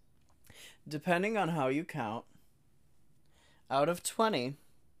depending on how you count, out of 20,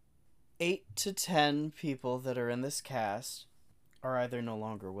 8 to 10 people that are in this cast are either no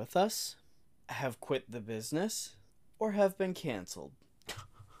longer with us, have quit the business, or have been canceled.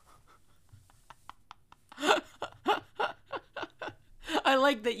 I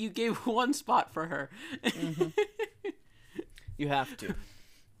like that you gave one spot for her. Mm-hmm. You have to.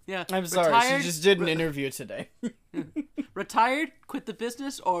 Yeah. I'm sorry, she just did an interview today. retired, quit the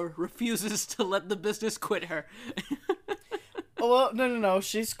business, or refuses to let the business quit her. Well, no.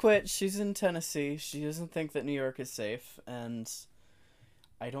 She's quit. She's in Tennessee. She doesn't think that New York is safe, and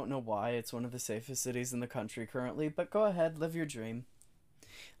I don't know why. It's one of the safest cities in the country currently, but go ahead, live your dream.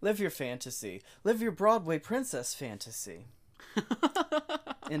 Live your fantasy. Live your Broadway princess fantasy.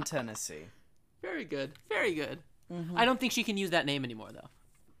 In Tennessee. Very good. Very good. Mm-hmm. I don't think she can use that name anymore, though.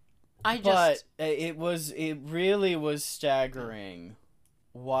 But it really was staggering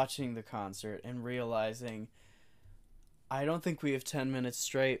watching the concert and realizing I don't think we have 10 minutes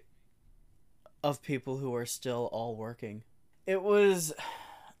straight of people who are still all working. It was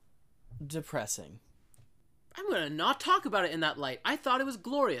depressing. I'm going to not talk about it in that light. I thought it was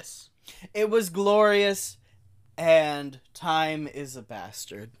glorious. It was glorious, and time is a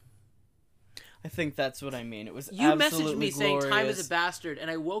bastard. I think that's what I mean. It was you absolutely messaged me glorious. saying time is a bastard,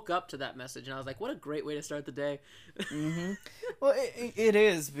 and I woke up to that message, and I was like, what a great way to start the day. Mm-hmm. Well, it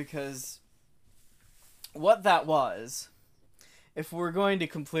is, because what that was, if we're going to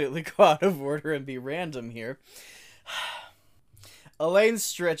completely go out of order and be random here, Elaine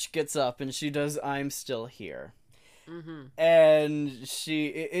Stritch gets up and she does I'm Still Here. Mm-hmm. And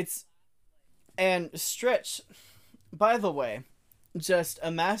and Stritch, by the way, just a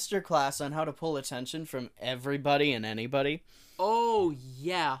masterclass on how to pull attention from everybody and anybody. Oh,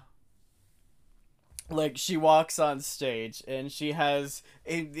 yeah. Like, she walks on stage, and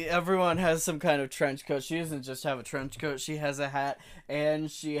everyone has some kind of trench coat. She doesn't just have a trench coat, she has a hat,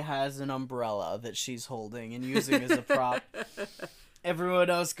 and she has an umbrella that she's holding and using as a prop. Everyone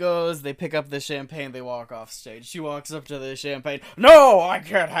else goes, they pick up the champagne, they walk off stage. She walks up to the champagne, no, I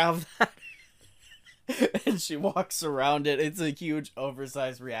can't have that! And she walks around it. It's a huge,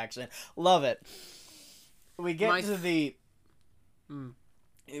 oversized reaction. Love it. We get to the...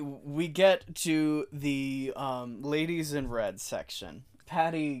 We get to the Ladies in Red section.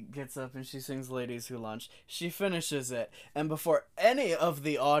 Patty gets up and she sings Ladies Who Lunch. She finishes it, and before any of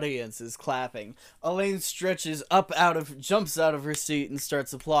the audience is clapping, Elaine jumps out of her seat and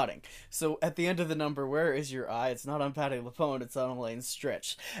starts applauding. So at the end of the number, where is your eye? It's not on Patty LuPone, it's on Elaine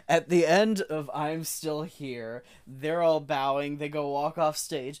Stritch. At the end of I'm Still Here, they're all bowing, they go walk off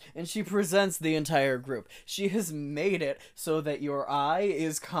stage, and she presents the entire group. She has made it so that your eye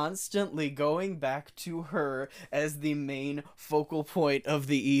is constantly going back to her as the main focal point of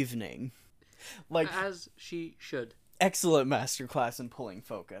the evening. Like, as she should. Excellent masterclass in pulling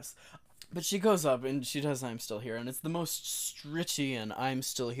focus. But she goes up and she does I'm Still Here, and it's the most Stritchian I'm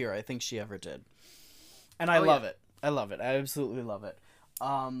Still Here I think she ever did. And I love it. I love it. I absolutely love it.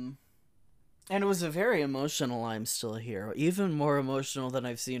 And it was a very emotional I'm Still Here. Even more emotional than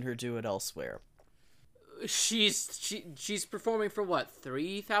I've seen her do it elsewhere. She's performing for what,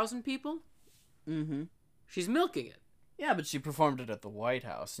 3,000 people? Mm-hmm. She's milking it. Yeah, but she performed it at the White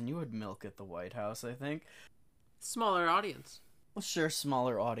House, and you would milk at the White House, I think. Smaller audience. Well, sure,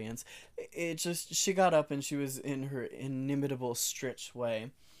 smaller audience. She got up and she was in her inimitable Stritch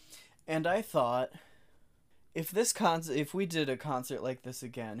way. And I thought, if we did a concert like this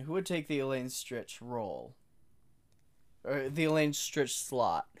again, who would take the Elaine Stritch role? Or the Elaine Stritch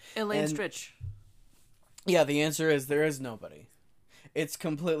slot? Elaine Stritch. Yeah, the answer is there is nobody. It's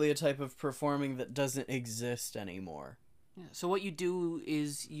completely a type of performing that doesn't exist anymore. Yeah, so what you do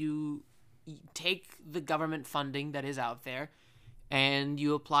is you take the government funding that is out there and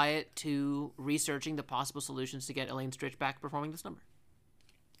you apply it to researching the possible solutions to get Elaine Stritch back performing this number.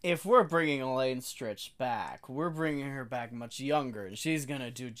 If we're bringing Elaine Stritch back, we're bringing her back much younger, and she's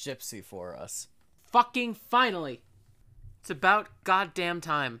gonna do Gypsy for us. Fucking finally! It's about goddamn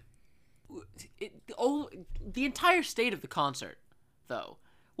time. The entire state of the concert, though.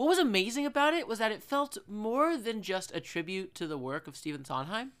 What was amazing about it was that it felt more than just a tribute to the work of Stephen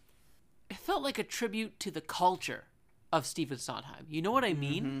Sondheim. It felt like a tribute to the culture of Stephen Sondheim. You know what I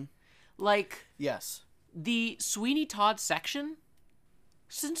mean? Mm-hmm. Like, yes, the Sweeney Todd section.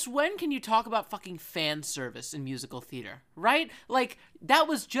 Since when can you talk about fucking fan service in musical theater, right? Like, that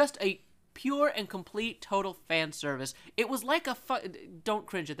was just a pure and complete total fan service. It was like don't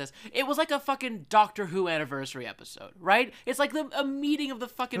cringe at this. It was like a fucking Doctor Who anniversary episode, right? It's like a meeting of the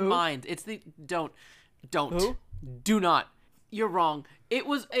fucking mind. It's the don't Who? Do not. You're wrong. It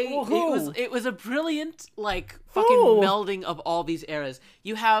was a brilliant like fucking Who? melding of all these eras.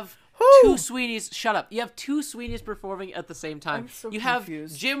 You have two Sweeneys. Shut up. You have two Sweeneys performing at the same time. I'm so you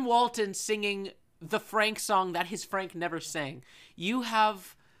confused. have Jim Walton singing the Frank song that his Frank never sang. You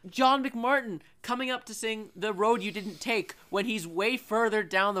have John McMartin coming up to sing The Road You Didn't Take when he's way further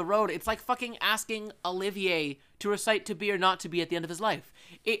down the road. It's like fucking asking Olivier to recite To Be or Not to Be at the end of his life.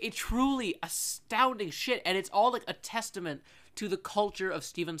 It truly astounding shit, and it's all like a testament to the culture of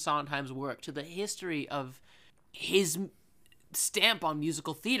Stephen Sondheim's work, to the history of his stamp on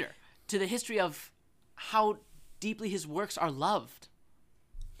musical theater, to the history of how deeply his works are loved.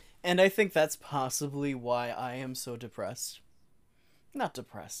 And I think that's possibly why I am so depressed. Not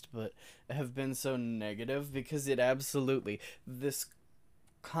depressed, but have been so negative, because this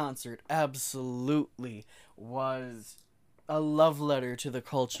concert absolutely was a love letter to the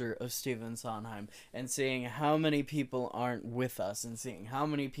culture of Stephen Sondheim, and seeing how many people aren't with us, and seeing how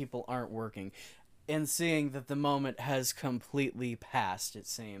many people aren't working, and seeing that the moment has completely passed, it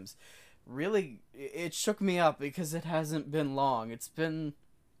seems. Really, it shook me up, because it hasn't been long.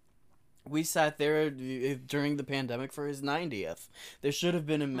 We sat there during the pandemic for his 90th. There should have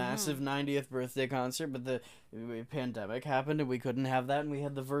been a massive 90th birthday concert, but the pandemic happened and we couldn't have that, and we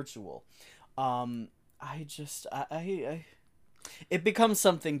had the virtual. It becomes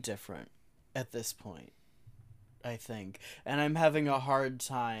something different at this point, I think. And I'm having a hard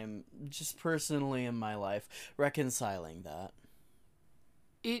time, just personally in my life, reconciling that.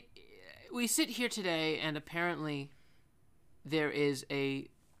 We sit here today, and apparently there is a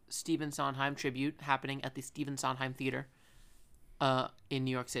Stephen Sondheim tribute happening at the Stephen Sondheim Theater in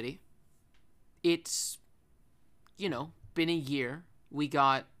New York City. It's, been a year. We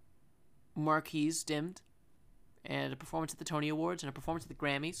got marquees dimmed, and a performance at the Tony Awards, and a performance at the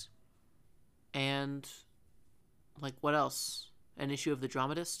Grammys, and, what else? An issue of the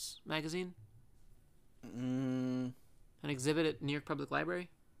Dramatists magazine? An exhibit at New York Public Library?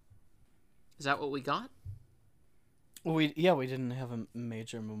 Is that what we got? We didn't have a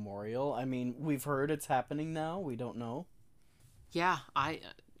major memorial. I mean, we've heard it's happening now. We don't know. Yeah, I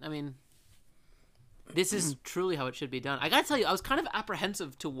mean, this is truly how it should be done. I gotta tell you, I was kind of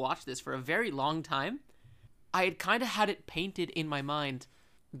apprehensive to watch this for a very long time. I had kind of had it painted in my mind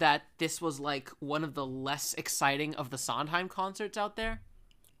that this was one of the less exciting of the Sondheim concerts out there.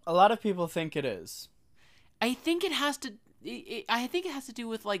 A lot of people think it is. I think it has to. I think it has to do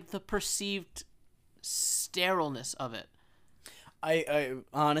with the perceived sterileness of it. I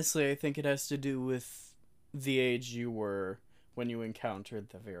honestly, I think it has to do with the age you were when you encountered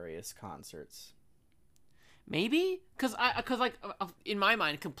the various concerts. Maybe? Because in my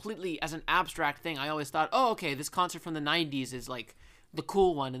mind, completely as an abstract thing, I always thought, oh, okay, this concert from the 90s is the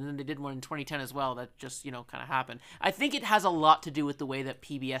cool one, and then they did one in 2010 as well that just, kind of happened. I think it has a lot to do with the way that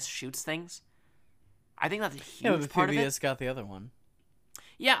PBS shoots things. I think that's a huge part of it. PBS got the other one.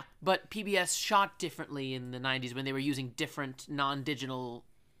 Yeah, but PBS shot differently in the 90s when they were using different non-digital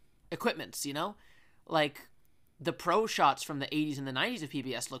equipments, the pro shots from the 80s and the 90s of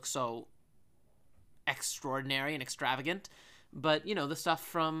PBS look so extraordinary and extravagant, but, the stuff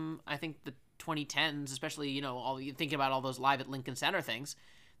from, I think, the 2010s, especially, thinking about all those Live at Lincoln Center things,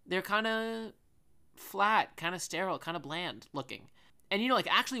 they're kind of flat, kind of sterile, kind of bland looking. And,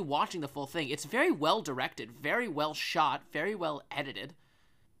 actually watching the full thing, it's very well directed, very well shot, very well edited.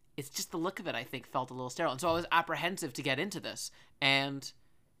 It's just the look of it, I think, felt a little sterile. And so I was apprehensive to get into this. And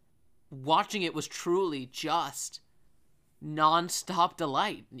watching it was truly just non-stop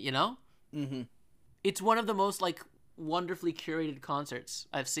delight, Mm-hmm. It's one of the most, wonderfully curated concerts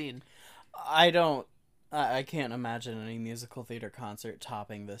I've seen. I can't imagine any musical theater concert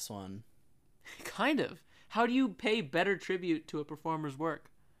topping this one. Kind of. How do you pay better tribute to a performer's work?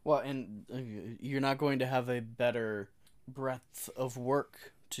 Well, and you're not going to have a better breadth of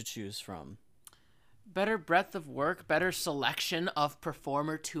work to choose from. Better breadth of work, better selection of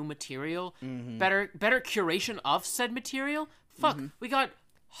performer to material, Mm-hmm. better curation of said material. Fuck, we got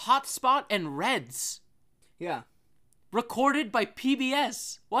Hotspot and Reds. Yeah. Recorded by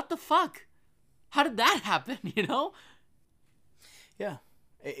PBS. What the fuck? How did that happen, Yeah.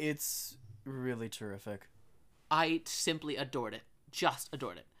 It's really terrific. I simply adored it. Just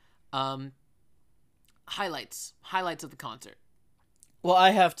adored it. Highlights of the concert. Well,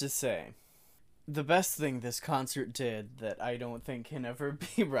 I have to say, the best thing this concert did that I don't think can ever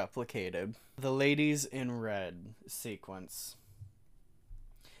be replicated, the Ladies in Red sequence.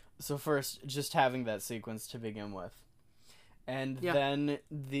 So first, just having that sequence to begin with. And then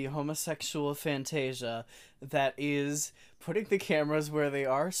the homosexual fantasia that is putting the cameras where they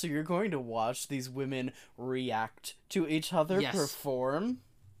are, so you're going to watch these women react to each other perform.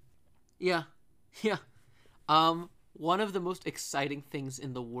 Yeah. One of the most exciting things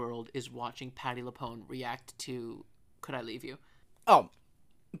in the world is watching Patti LuPone react to Could I Leave You? Oh,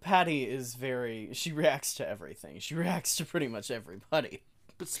 Patti is she reacts to everything. She reacts to pretty much everybody.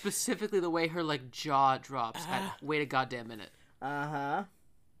 But specifically the way her like jaw drops at wait a goddamn minute. Uh-huh.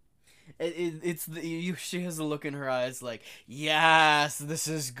 She has a look in her eyes like, yes, this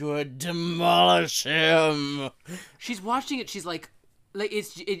is good, demolish him. She's watching it, she's like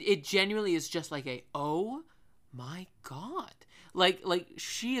it genuinely is just like a oh my god. Like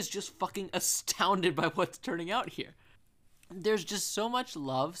she is just fucking astounded by what's turning out here. There's just so much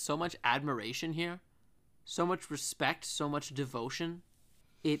love, so much admiration here, so much respect, so much devotion.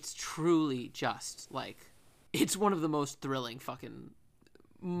 It's truly just like, it's one of the most thrilling fucking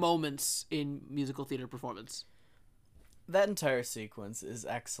moments in musical theater performance. That entire sequence is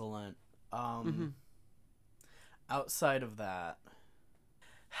excellent. Outside of that,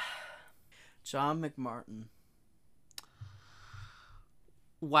 John McMartin.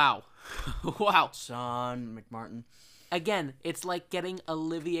 Wow. Wow. John McMartin. Again, it's like getting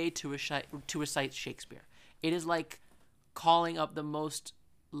Olivier to recite Shakespeare. It is like calling up the most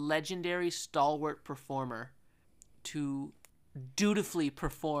legendary stalwart performer to dutifully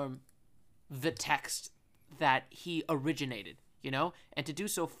perform the text that he originated, you know? And to do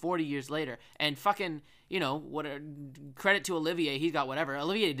so 40 years later. And fucking, you know, what credit to Olivier, he's got whatever.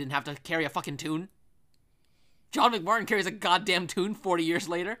 Olivier didn't have to carry a fucking tune. John McMartin carries a goddamn tune 40 years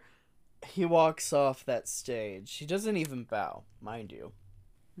later. He walks off that stage. He doesn't even bow, mind you.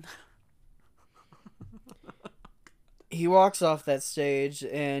 He walks off that stage,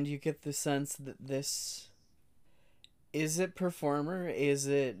 and you get the sense that this... Is it performer? Is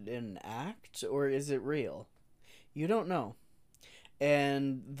it an act? Or is it real? You don't know.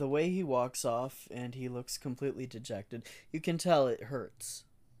 And the way he walks off, and he looks completely dejected, you can tell it hurts.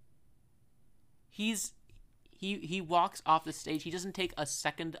 He walks off the stage. He doesn't take a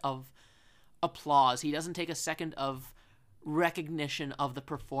second of applause. He doesn't take a second of recognition of the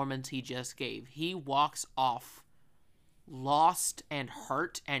performance he just gave. He walks off lost and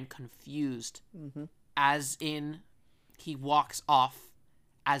hurt and confused, as in he walks off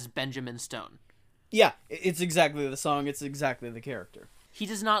as Benjamin Stone. Yeah, it's exactly the song. It's exactly the character. He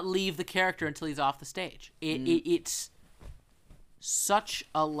does not leave the character until he's off the stage. It's such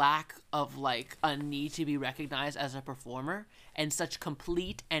a lack of like a need to be recognized as a performer, and such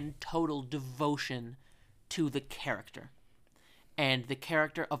complete and total devotion to the character and the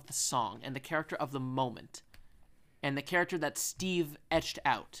character of the song and the character of the moment and the character that Steve etched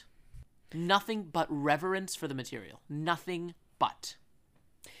out. Nothing but reverence for the material. Nothing but.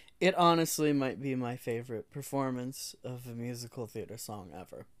 It honestly might be my favorite performance of a musical theater song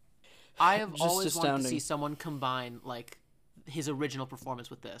ever. I have always wanted to see someone combine like his original performance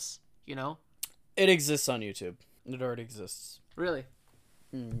with this, you know? It exists on YouTube. It already exists. Really?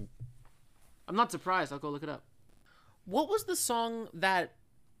 Mm-hmm. I'm not surprised. I'll go look it up. What was the song that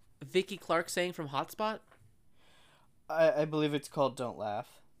Vicky Clark sang from Hotspot? I believe it's called Don't Laugh.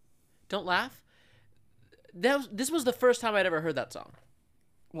 Don't Laugh? This was the first time I'd ever heard that song.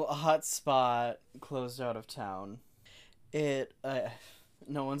 Well, Hotspot closed out of town.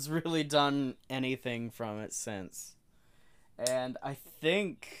 No one's really done anything from it since. And I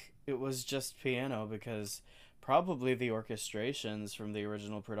think it was just piano because probably the orchestrations from the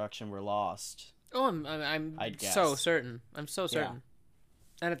original production were lost. Oh, I'm so certain. I'm so certain. Yeah.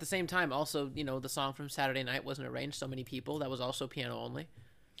 And at the same time, also, you know, the song from Saturday Night wasn't arranged so many people. That was also piano only.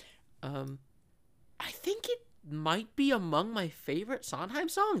 I think it might be among my favorite Sondheim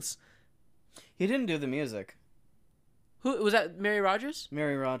songs. He didn't do the music. Who was that? Mary Rodgers?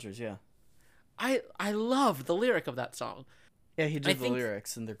 Mary Rodgers, yeah. I love the lyric of that song. Yeah, he did the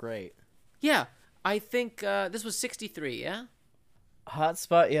lyrics, and they're great. Yeah, I think this was 1963, yeah?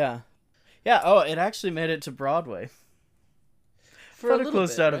 Hotspot, yeah. Yeah, oh, it actually made it to Broadway. For a little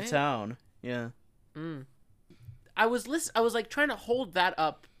closed bit, out right? of town, yeah. I was like trying to hold that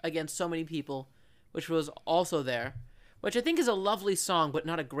up against So Many People, which was also there, which I think is a lovely song, but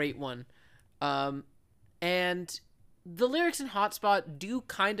not a great one. And the lyrics in Hotspot do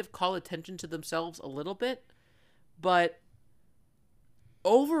kind of call attention to themselves a little bit, but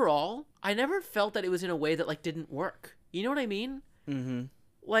overall, I never felt that it was in a way that like didn't work. You know what I mean? Mm-hmm.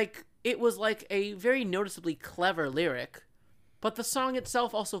 Like, it was like a very noticeably clever lyric, but the song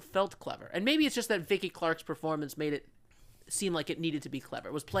itself also felt clever. And maybe it's just that Vicky Clark's performance made it seem like it needed to be clever.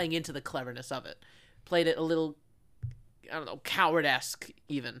 It was playing into the cleverness of it. Played it a little, I don't know, coward-esque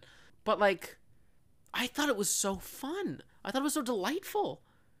even. But, like, I thought it was so fun. I thought it was so delightful.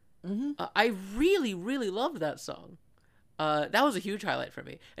 Mm-hmm. I really, really loved that song. That was a huge highlight for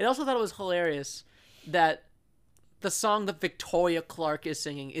me. And I also thought it was hilarious that the song that Victoria Clark is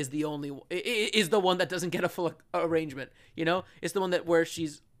singing is the one that doesn't get a full arrangement. You know, it's the one where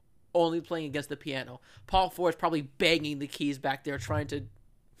she's only playing against the piano. Paul Ford's probably banging the keys back there, trying to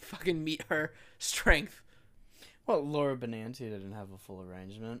fucking meet her strength. Well, Laura Benanti didn't have a full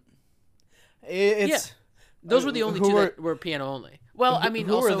arrangement. Those were the only two that were piano only. Well, I mean,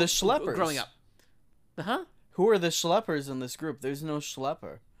 who also are the schleppers? growing up. Huh? Who are the schleppers in this group? There's no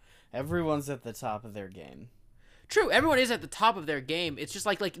schlepper. Everyone's at the top of their game. True, everyone is at the top of their game. It's just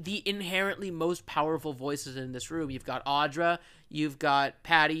like the inherently most powerful voices in this room. You've got Audra, you've got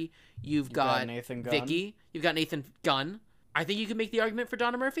Patty, you've got Nathan Gunn. Vicky, you've got Nathan Gunn. I think you could make the argument for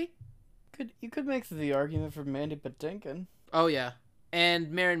Donna Murphy. You could make the argument for Mandy Patinkin. Oh yeah,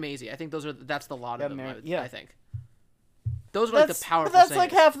 and Marin Maisie. I think that's the lot of them. I think those are like the powerful. But that's singers.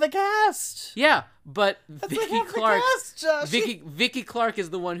 like half the cast. Yeah, but That's Vicky like half Clark. the cast, Josh. Vicky Clark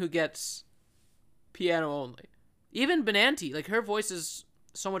is the one who gets piano only. Even Benanti, like her voice is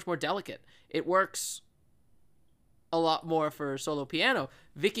so much more delicate. It works a lot more for solo piano.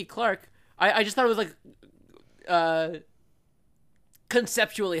 Vicky Clark, I just thought it was like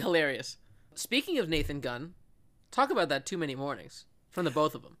conceptually hilarious. Speaking of Nathan Gunn, talk about that Too Many Mornings from the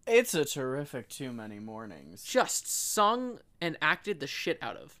both of them. It's a terrific Too Many Mornings. Just sung and acted the shit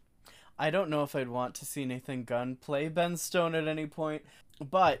out of. I don't know if I'd want to see Nathan Gunn play Ben Stone at any point,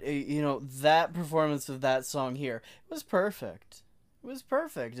 but, you know, that performance of that song here was perfect. It was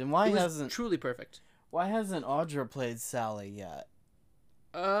perfect. And why hasn't... truly perfect. Why hasn't Audra played Sally yet?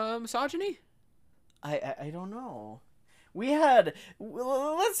 Misogyny? I don't know.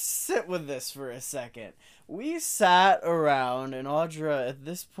 Let's sit with this for a second. We sat around, and Audra at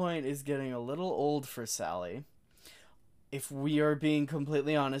this point is getting a little old for Sally. If we are being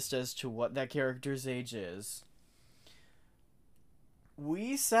completely honest as to what that character's age is.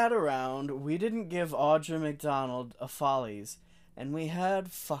 We sat around, we didn't give Audra McDonald a Follies, and we had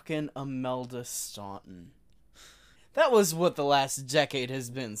fucking Imelda Staunton. That was what the last decade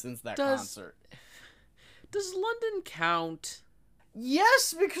has been since that concert. Does London count?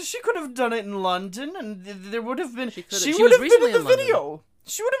 Yes, because she could have done it in London, and there would have been... She would have been in the video!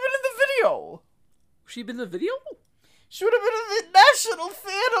 She would have been in the video! She been in the video? She would have been in the National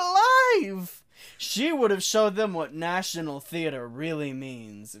Theatre Live! She would have showed them what National Theatre really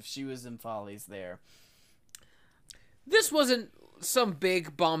means if she was in Follies there. This wasn't some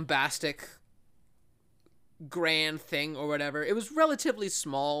big, bombastic, grand thing or whatever. It was relatively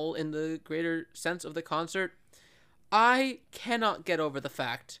small in the greater sense of the concert. I cannot get over the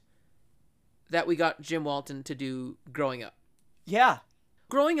fact that we got Jim Walton to do Growing Up. Yeah.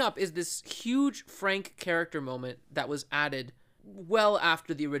 Growing Up is this huge Frank character moment that was added well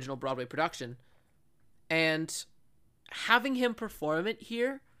after the original Broadway production. And having him perform it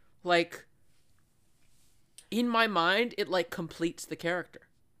here, like, in my mind, it, like, completes the character.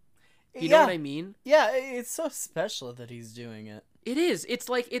 You know what I mean? Yeah, it's so special that he's doing it. It is. It's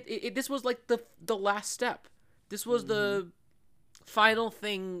like, this was, like, the last step. This was the final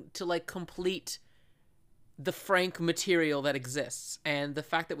thing to, like, complete the Frank material that exists. And the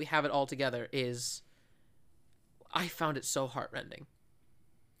fact that we have it all together is... I found it so heartrending.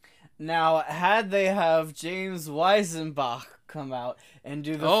 Now, had they have James Weisenbach come out and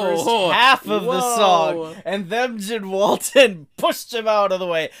do the first half of the song, and then Jim Walton pushed him out of the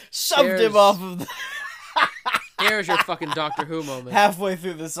way, shoved him off of the... Here's your fucking Doctor Who moment. Halfway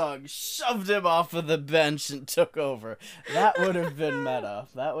through the song, shoved him off of the bench and took over. That would have been meta.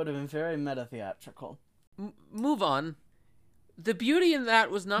 That would have been very meta-theatrical. Move on. The beauty in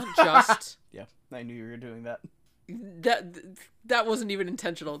that was not just... Yeah, I knew you were doing that. That wasn't even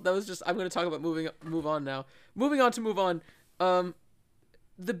intentional. That was just, I'm going to talk about move on now. Moving on to move on.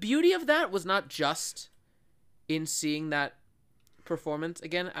 The beauty of that was not just in seeing that performance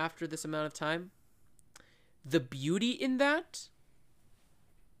again after this amount of time. The beauty in that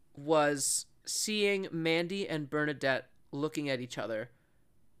was seeing Mandy and Bernadette looking at each other,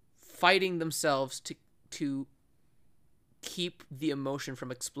 fighting themselves to keep the emotion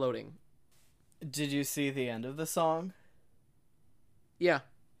from exploding. Did you see the end of the song? Yeah.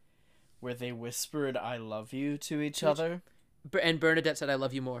 Where they whispered, "I love you" to each other? And Bernadette said, "I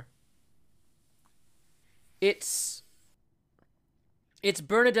love you more." It's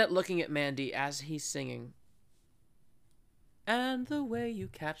Bernadette looking at Mandy as he's singing. And the way you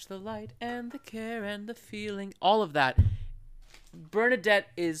catch the light, and the care, and the feeling, all of that. Bernadette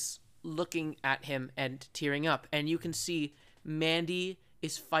is looking at him and tearing up. And you can see Mandy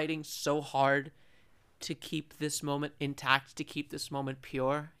is fighting so hard to keep this moment intact, to keep this moment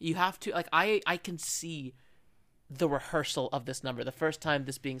pure. You have to, like, I can see the rehearsal of this number, the first time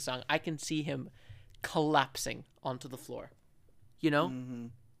this being sung. I can see him collapsing onto the floor. You know? Mm-hmm.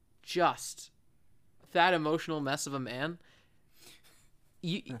 Just that emotional mess of a man.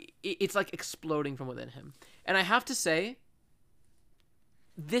 It's like exploding from within him. And I have to say,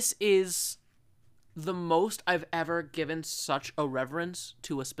 this is the most I've ever given such a reverence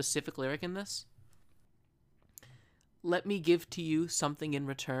to a specific lyric in this. Let me give to you something in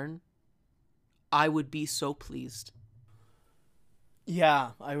return. I would be so pleased.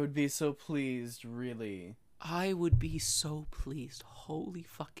 Yeah, I would be so pleased, really. I would be so pleased. Holy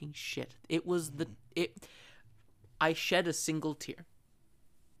fucking shit. It was I shed a single tear.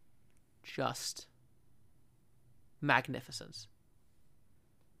 Just magnificence.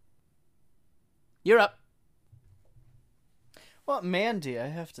 You're up. Well, Mandy, I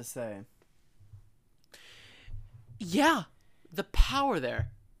have to say. Yeah, the power there.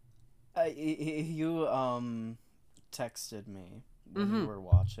 You texted me when you were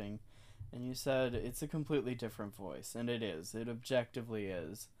watching, and you said it's a completely different voice, and it is. It objectively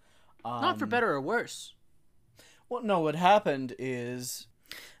is. Not for better or worse. Well, no, what happened is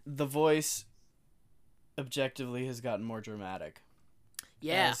the voice objectively has gotten more dramatic.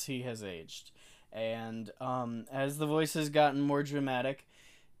 Yeah. As he has aged. And as the voice has gotten more dramatic,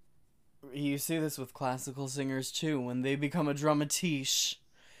 you see this with classical singers too. When they become a dramatiche,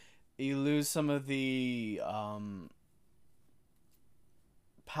 you lose some of the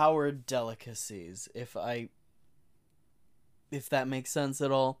power delicacies, if that makes sense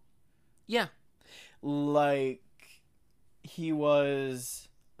at all. Yeah. Like, he was,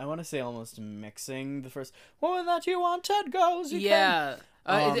 I want to say, almost mixing the first "Woman that you wanted goes." Yeah.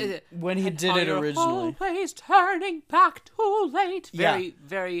 When he did it originally. Always turning back too late.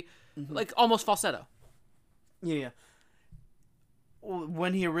 Very, like, almost falsetto. Yeah.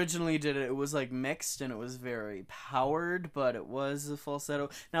 When he originally did it, it was, like, mixed, and it was very powered, but it was a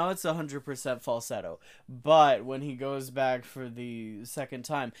falsetto. Now it's 100% falsetto. But when he goes back for the second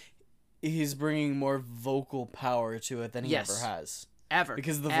time, he's bringing more vocal power to it than he ever has. Ever.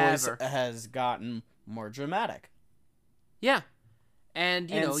 Because the voice has gotten more dramatic. Yeah. And,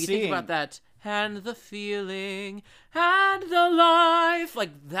 you think about that, and the feeling, and the life,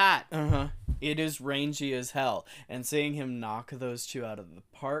 like that. Uh-huh. It is rangy as hell. And seeing him knock those two out of the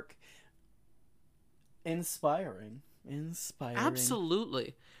park, inspiring.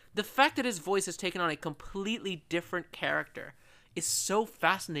 Absolutely. The fact that his voice has taken on a completely different character is so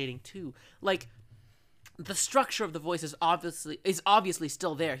fascinating, too. Like, the structure of the voice is obviously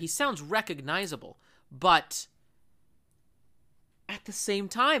still there. He sounds recognizable, but at the same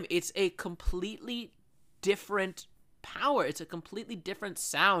time, it's a completely different power. It's a completely different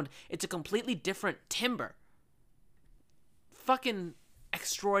sound. It's a completely different timbre. Fucking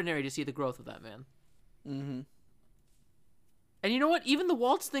extraordinary to see the growth of that man. Mm-hmm. And you know what? Even the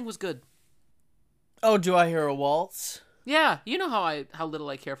waltz thing was good. Oh, do I hear a waltz? Yeah, you know how little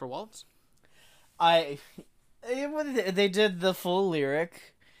I care for waltz. They did the full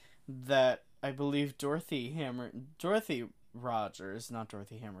lyric that I believe Dorothy Rogers, not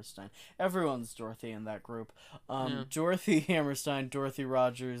Dorothy Hammerstein. Everyone's Dorothy in that group. Dorothy Hammerstein, Dorothy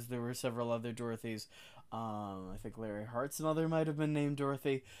Rogers. There were several other Dorothys. I think Larry Hart's mother might have been named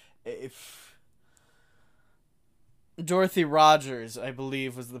Dorothy. Dorothy Rogers, I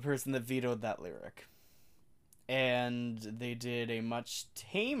believe, was the person that vetoed that lyric. And they did a much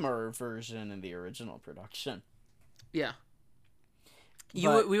tamer version in the original production. Yeah. We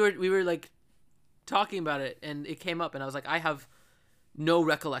were like talking about it, and it came up, and I was like, I have no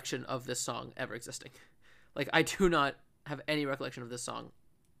recollection of this song ever existing. Like, I do not have any recollection of this song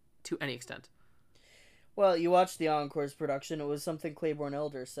to any extent. Well, you watched the Encore's production. It was something Claiborne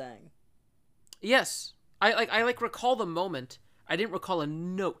Elder sang. Yes. I recall the moment. I didn't recall a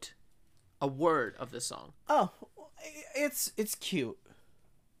note, a word of this song. Oh, it's cute.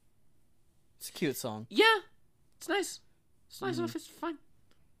 It's a cute song. Yeah. It's nice. It's nice enough. It's fine.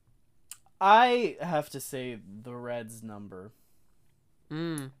 I have to say the Reds number.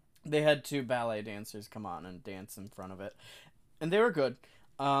 They had two ballet dancers come on and dance in front of it, and they were good.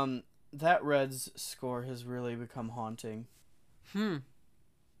 That Reds score has really become haunting.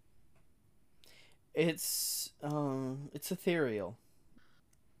 It's ethereal.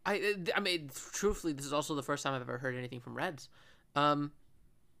 I mean, truthfully, this is also the first time I've ever heard anything from Reds. How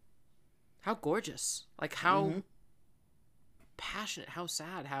gorgeous! Like, how passionate, how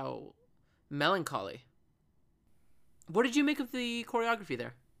sad, how melancholy. What did you make of the choreography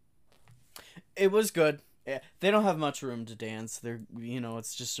there? It was good. Yeah, they don't have much room to dance.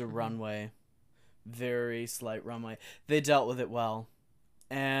 It's just a runway. Very slight runway. They dealt with it well.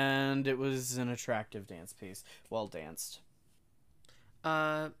 And it was an attractive dance piece. Well danced.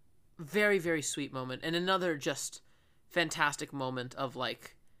 Very, very sweet moment. And another just fantastic moment of,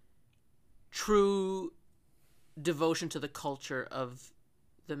 like, true devotion to the culture of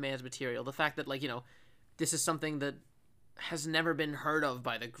the man's material. The fact that, like, this is something that has never been heard of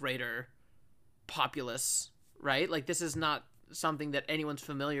by the greater populace, right? Like, this is not something that anyone's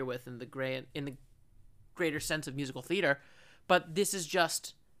familiar with in the greater sense of musical theater, but this is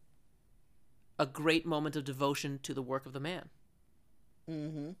just a great moment of devotion to the work of the man.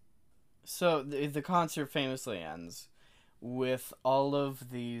 Mm-hmm. So the concert famously ends with all of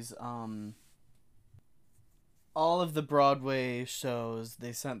these, all of the Broadway shows,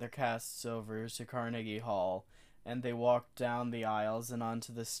 they sent their casts over to Carnegie Hall, and they walked down the aisles and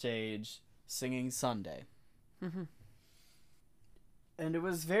onto the stage singing Sunday. Mm-hmm. And it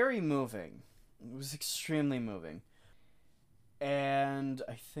was very moving. It was extremely moving. And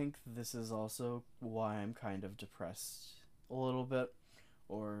I think this is also why I'm kind of depressed a little bit,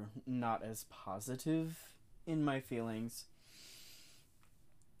 or not as positive in my feelings.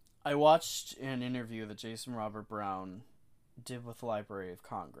 I watched an interview that Jason Robert Brown did with the Library of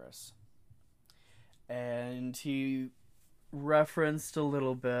Congress. And he referenced a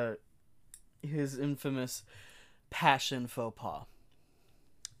little bit his infamous Passion faux pas.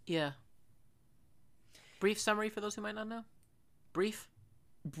 Yeah. Brief summary for those who might not know? Brief.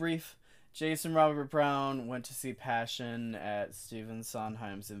 Jason Robert Brown went to see Passion at Stephen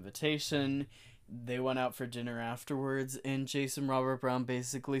Sondheim's invitation. They went out for dinner afterwards, and Jason Robert Brown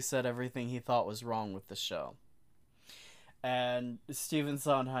basically said everything he thought was wrong with the show. And Stephen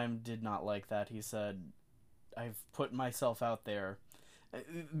Sondheim did not like that. He said, I've put myself out there.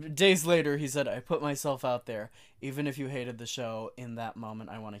 Days later, he said, I put myself out there. Even if you hated the show, in that moment,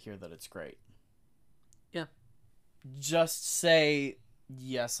 I want to hear that it's great. Yeah. Just say,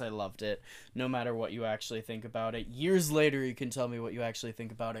 yes, I loved it, no matter what you actually think about it. Years later, you can tell me what you actually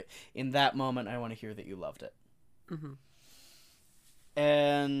think about it. In that moment, I want to hear that you loved it. Mm-hmm.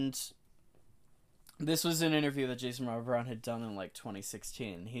 And this was an interview that Jason Robert Brown had done in, like,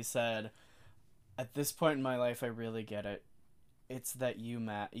 2016. He said, at this point in my life, I really get it. It's that you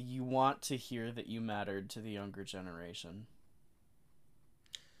want to hear that you mattered to the younger generation.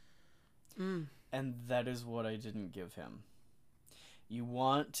 Mm. And that is what I didn't give him. You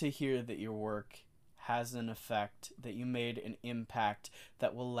want to hear that your work has an effect, that you made an impact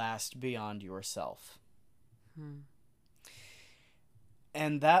that will last beyond yourself.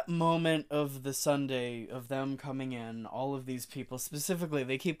 And that moment of the Sunday, of them coming in, all of these people, specifically,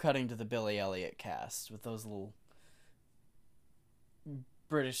 they keep cutting to the Billy Elliot cast with those little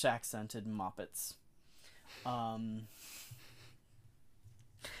British accented moppets. And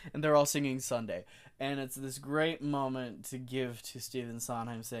they're all singing Sunday. And it's this great moment to give to Stephen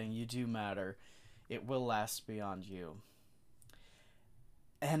Sondheim saying, you do matter. It will last beyond you.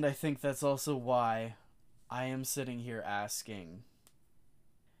 And I think that's also why I am sitting here asking,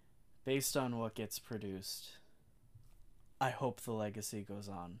 based on what gets produced, I hope the legacy goes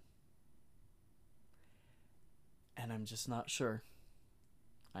on. And I'm just not sure.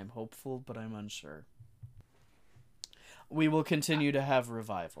 I'm hopeful, but I'm unsure. We will continue to have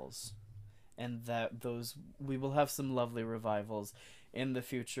revivals. And we will have some lovely revivals in the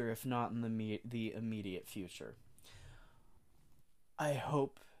future, if not in the immediate future. I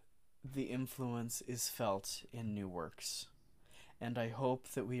hope the influence is felt in new works. And I hope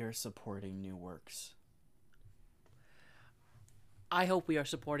that we are supporting new works. I hope we are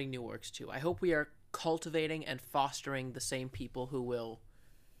supporting new works, too. I hope we are cultivating and fostering the same people who will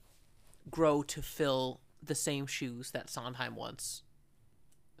grow to fill the same shoes that Sondheim once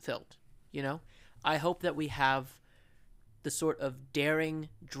filled, you know? I hope that we have the sort of daring,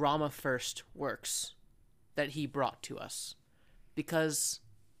 drama-first works that he brought to us. Because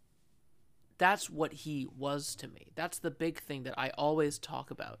that's what he was to me. That's the big thing that I always talk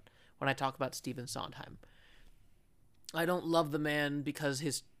about when I talk about Stephen Sondheim. I don't love the man because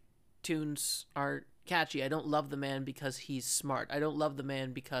his tunes are catchy. I don't love the man because he's smart. I don't love the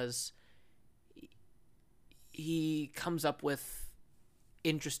man because he comes up with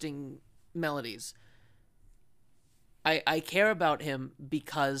interesting melodies. I care about him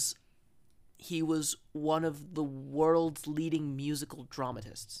because he was one of the world's leading musical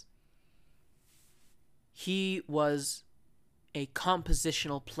dramatists. He was a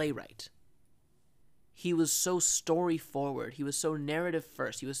compositional playwright. He was so story forward. He was so narrative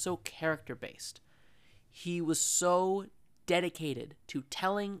first. He was so character based. He was so dedicated to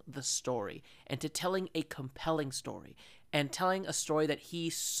telling the story and to telling a compelling story and telling a story that he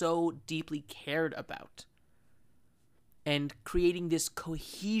so deeply cared about and creating this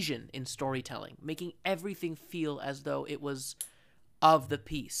cohesion in storytelling, making everything feel as though it was of the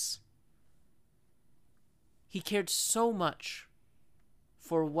piece. He cared so much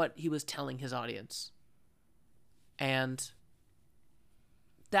for what he was telling his audience. And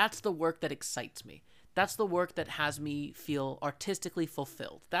that's the work that excites me. That's the work that has me feel artistically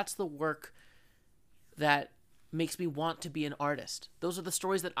fulfilled. That's the work that makes me want to be an artist. Those are the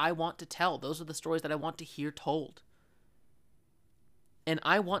stories that I want to tell. Those are the stories that I want to hear told. And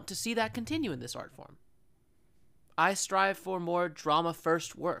I want to see that continue in this art form. I strive for more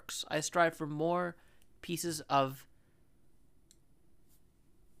drama-first works. I strive for more pieces of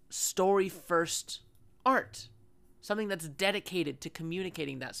story-first art. Something that's dedicated to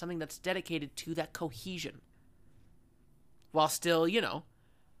communicating that. Something that's dedicated to that cohesion. While still,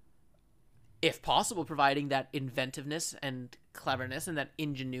 if possible, providing that inventiveness and cleverness and that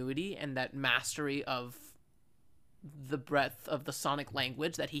ingenuity and that mastery of the breadth of the sonic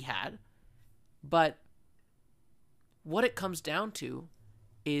language that he had. But what it comes down to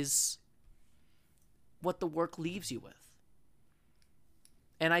is what the work leaves you with.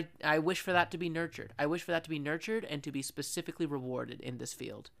 And I wish for that to be nurtured. I wish for that to be nurtured and to be specifically rewarded in this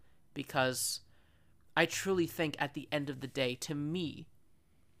field. Because I truly think at the end of the day, to me,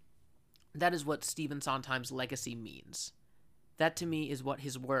 that is what Stephen Sondheim's legacy means. That to me is what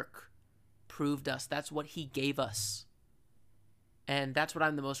his work proved us. That's what he gave us. And that's what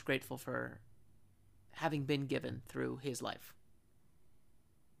I'm the most grateful for having been given through his life.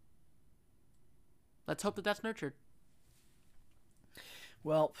 Let's hope that that's nurtured.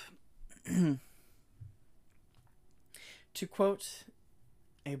 Well, to quote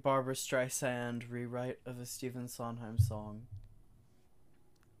a Barbra Streisand rewrite of a Stephen Sondheim song,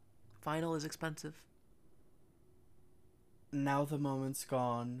 vinyl is expensive. Now the moment's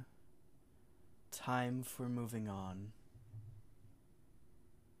gone. Time for moving on.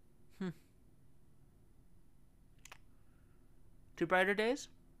 To brighter days?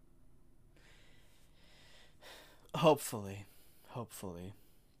 Hopefully.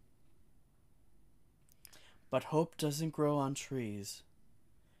 But hope doesn't grow on trees.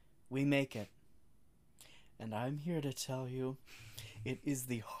 We make it. And I'm here to tell you, it is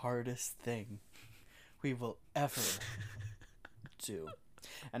the hardest thing we will ever do.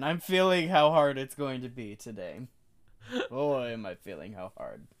 And I'm feeling how hard it's going to be today. Boy, am I feeling how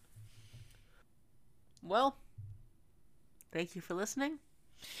hard. Well, thank you for listening.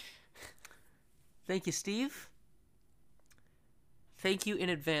 Thank you, Steve. Thank you in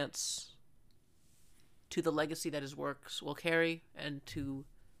advance to the legacy that his works will carry and to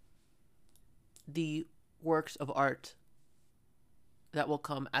the works of art that will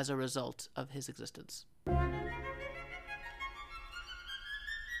come as a result of his existence.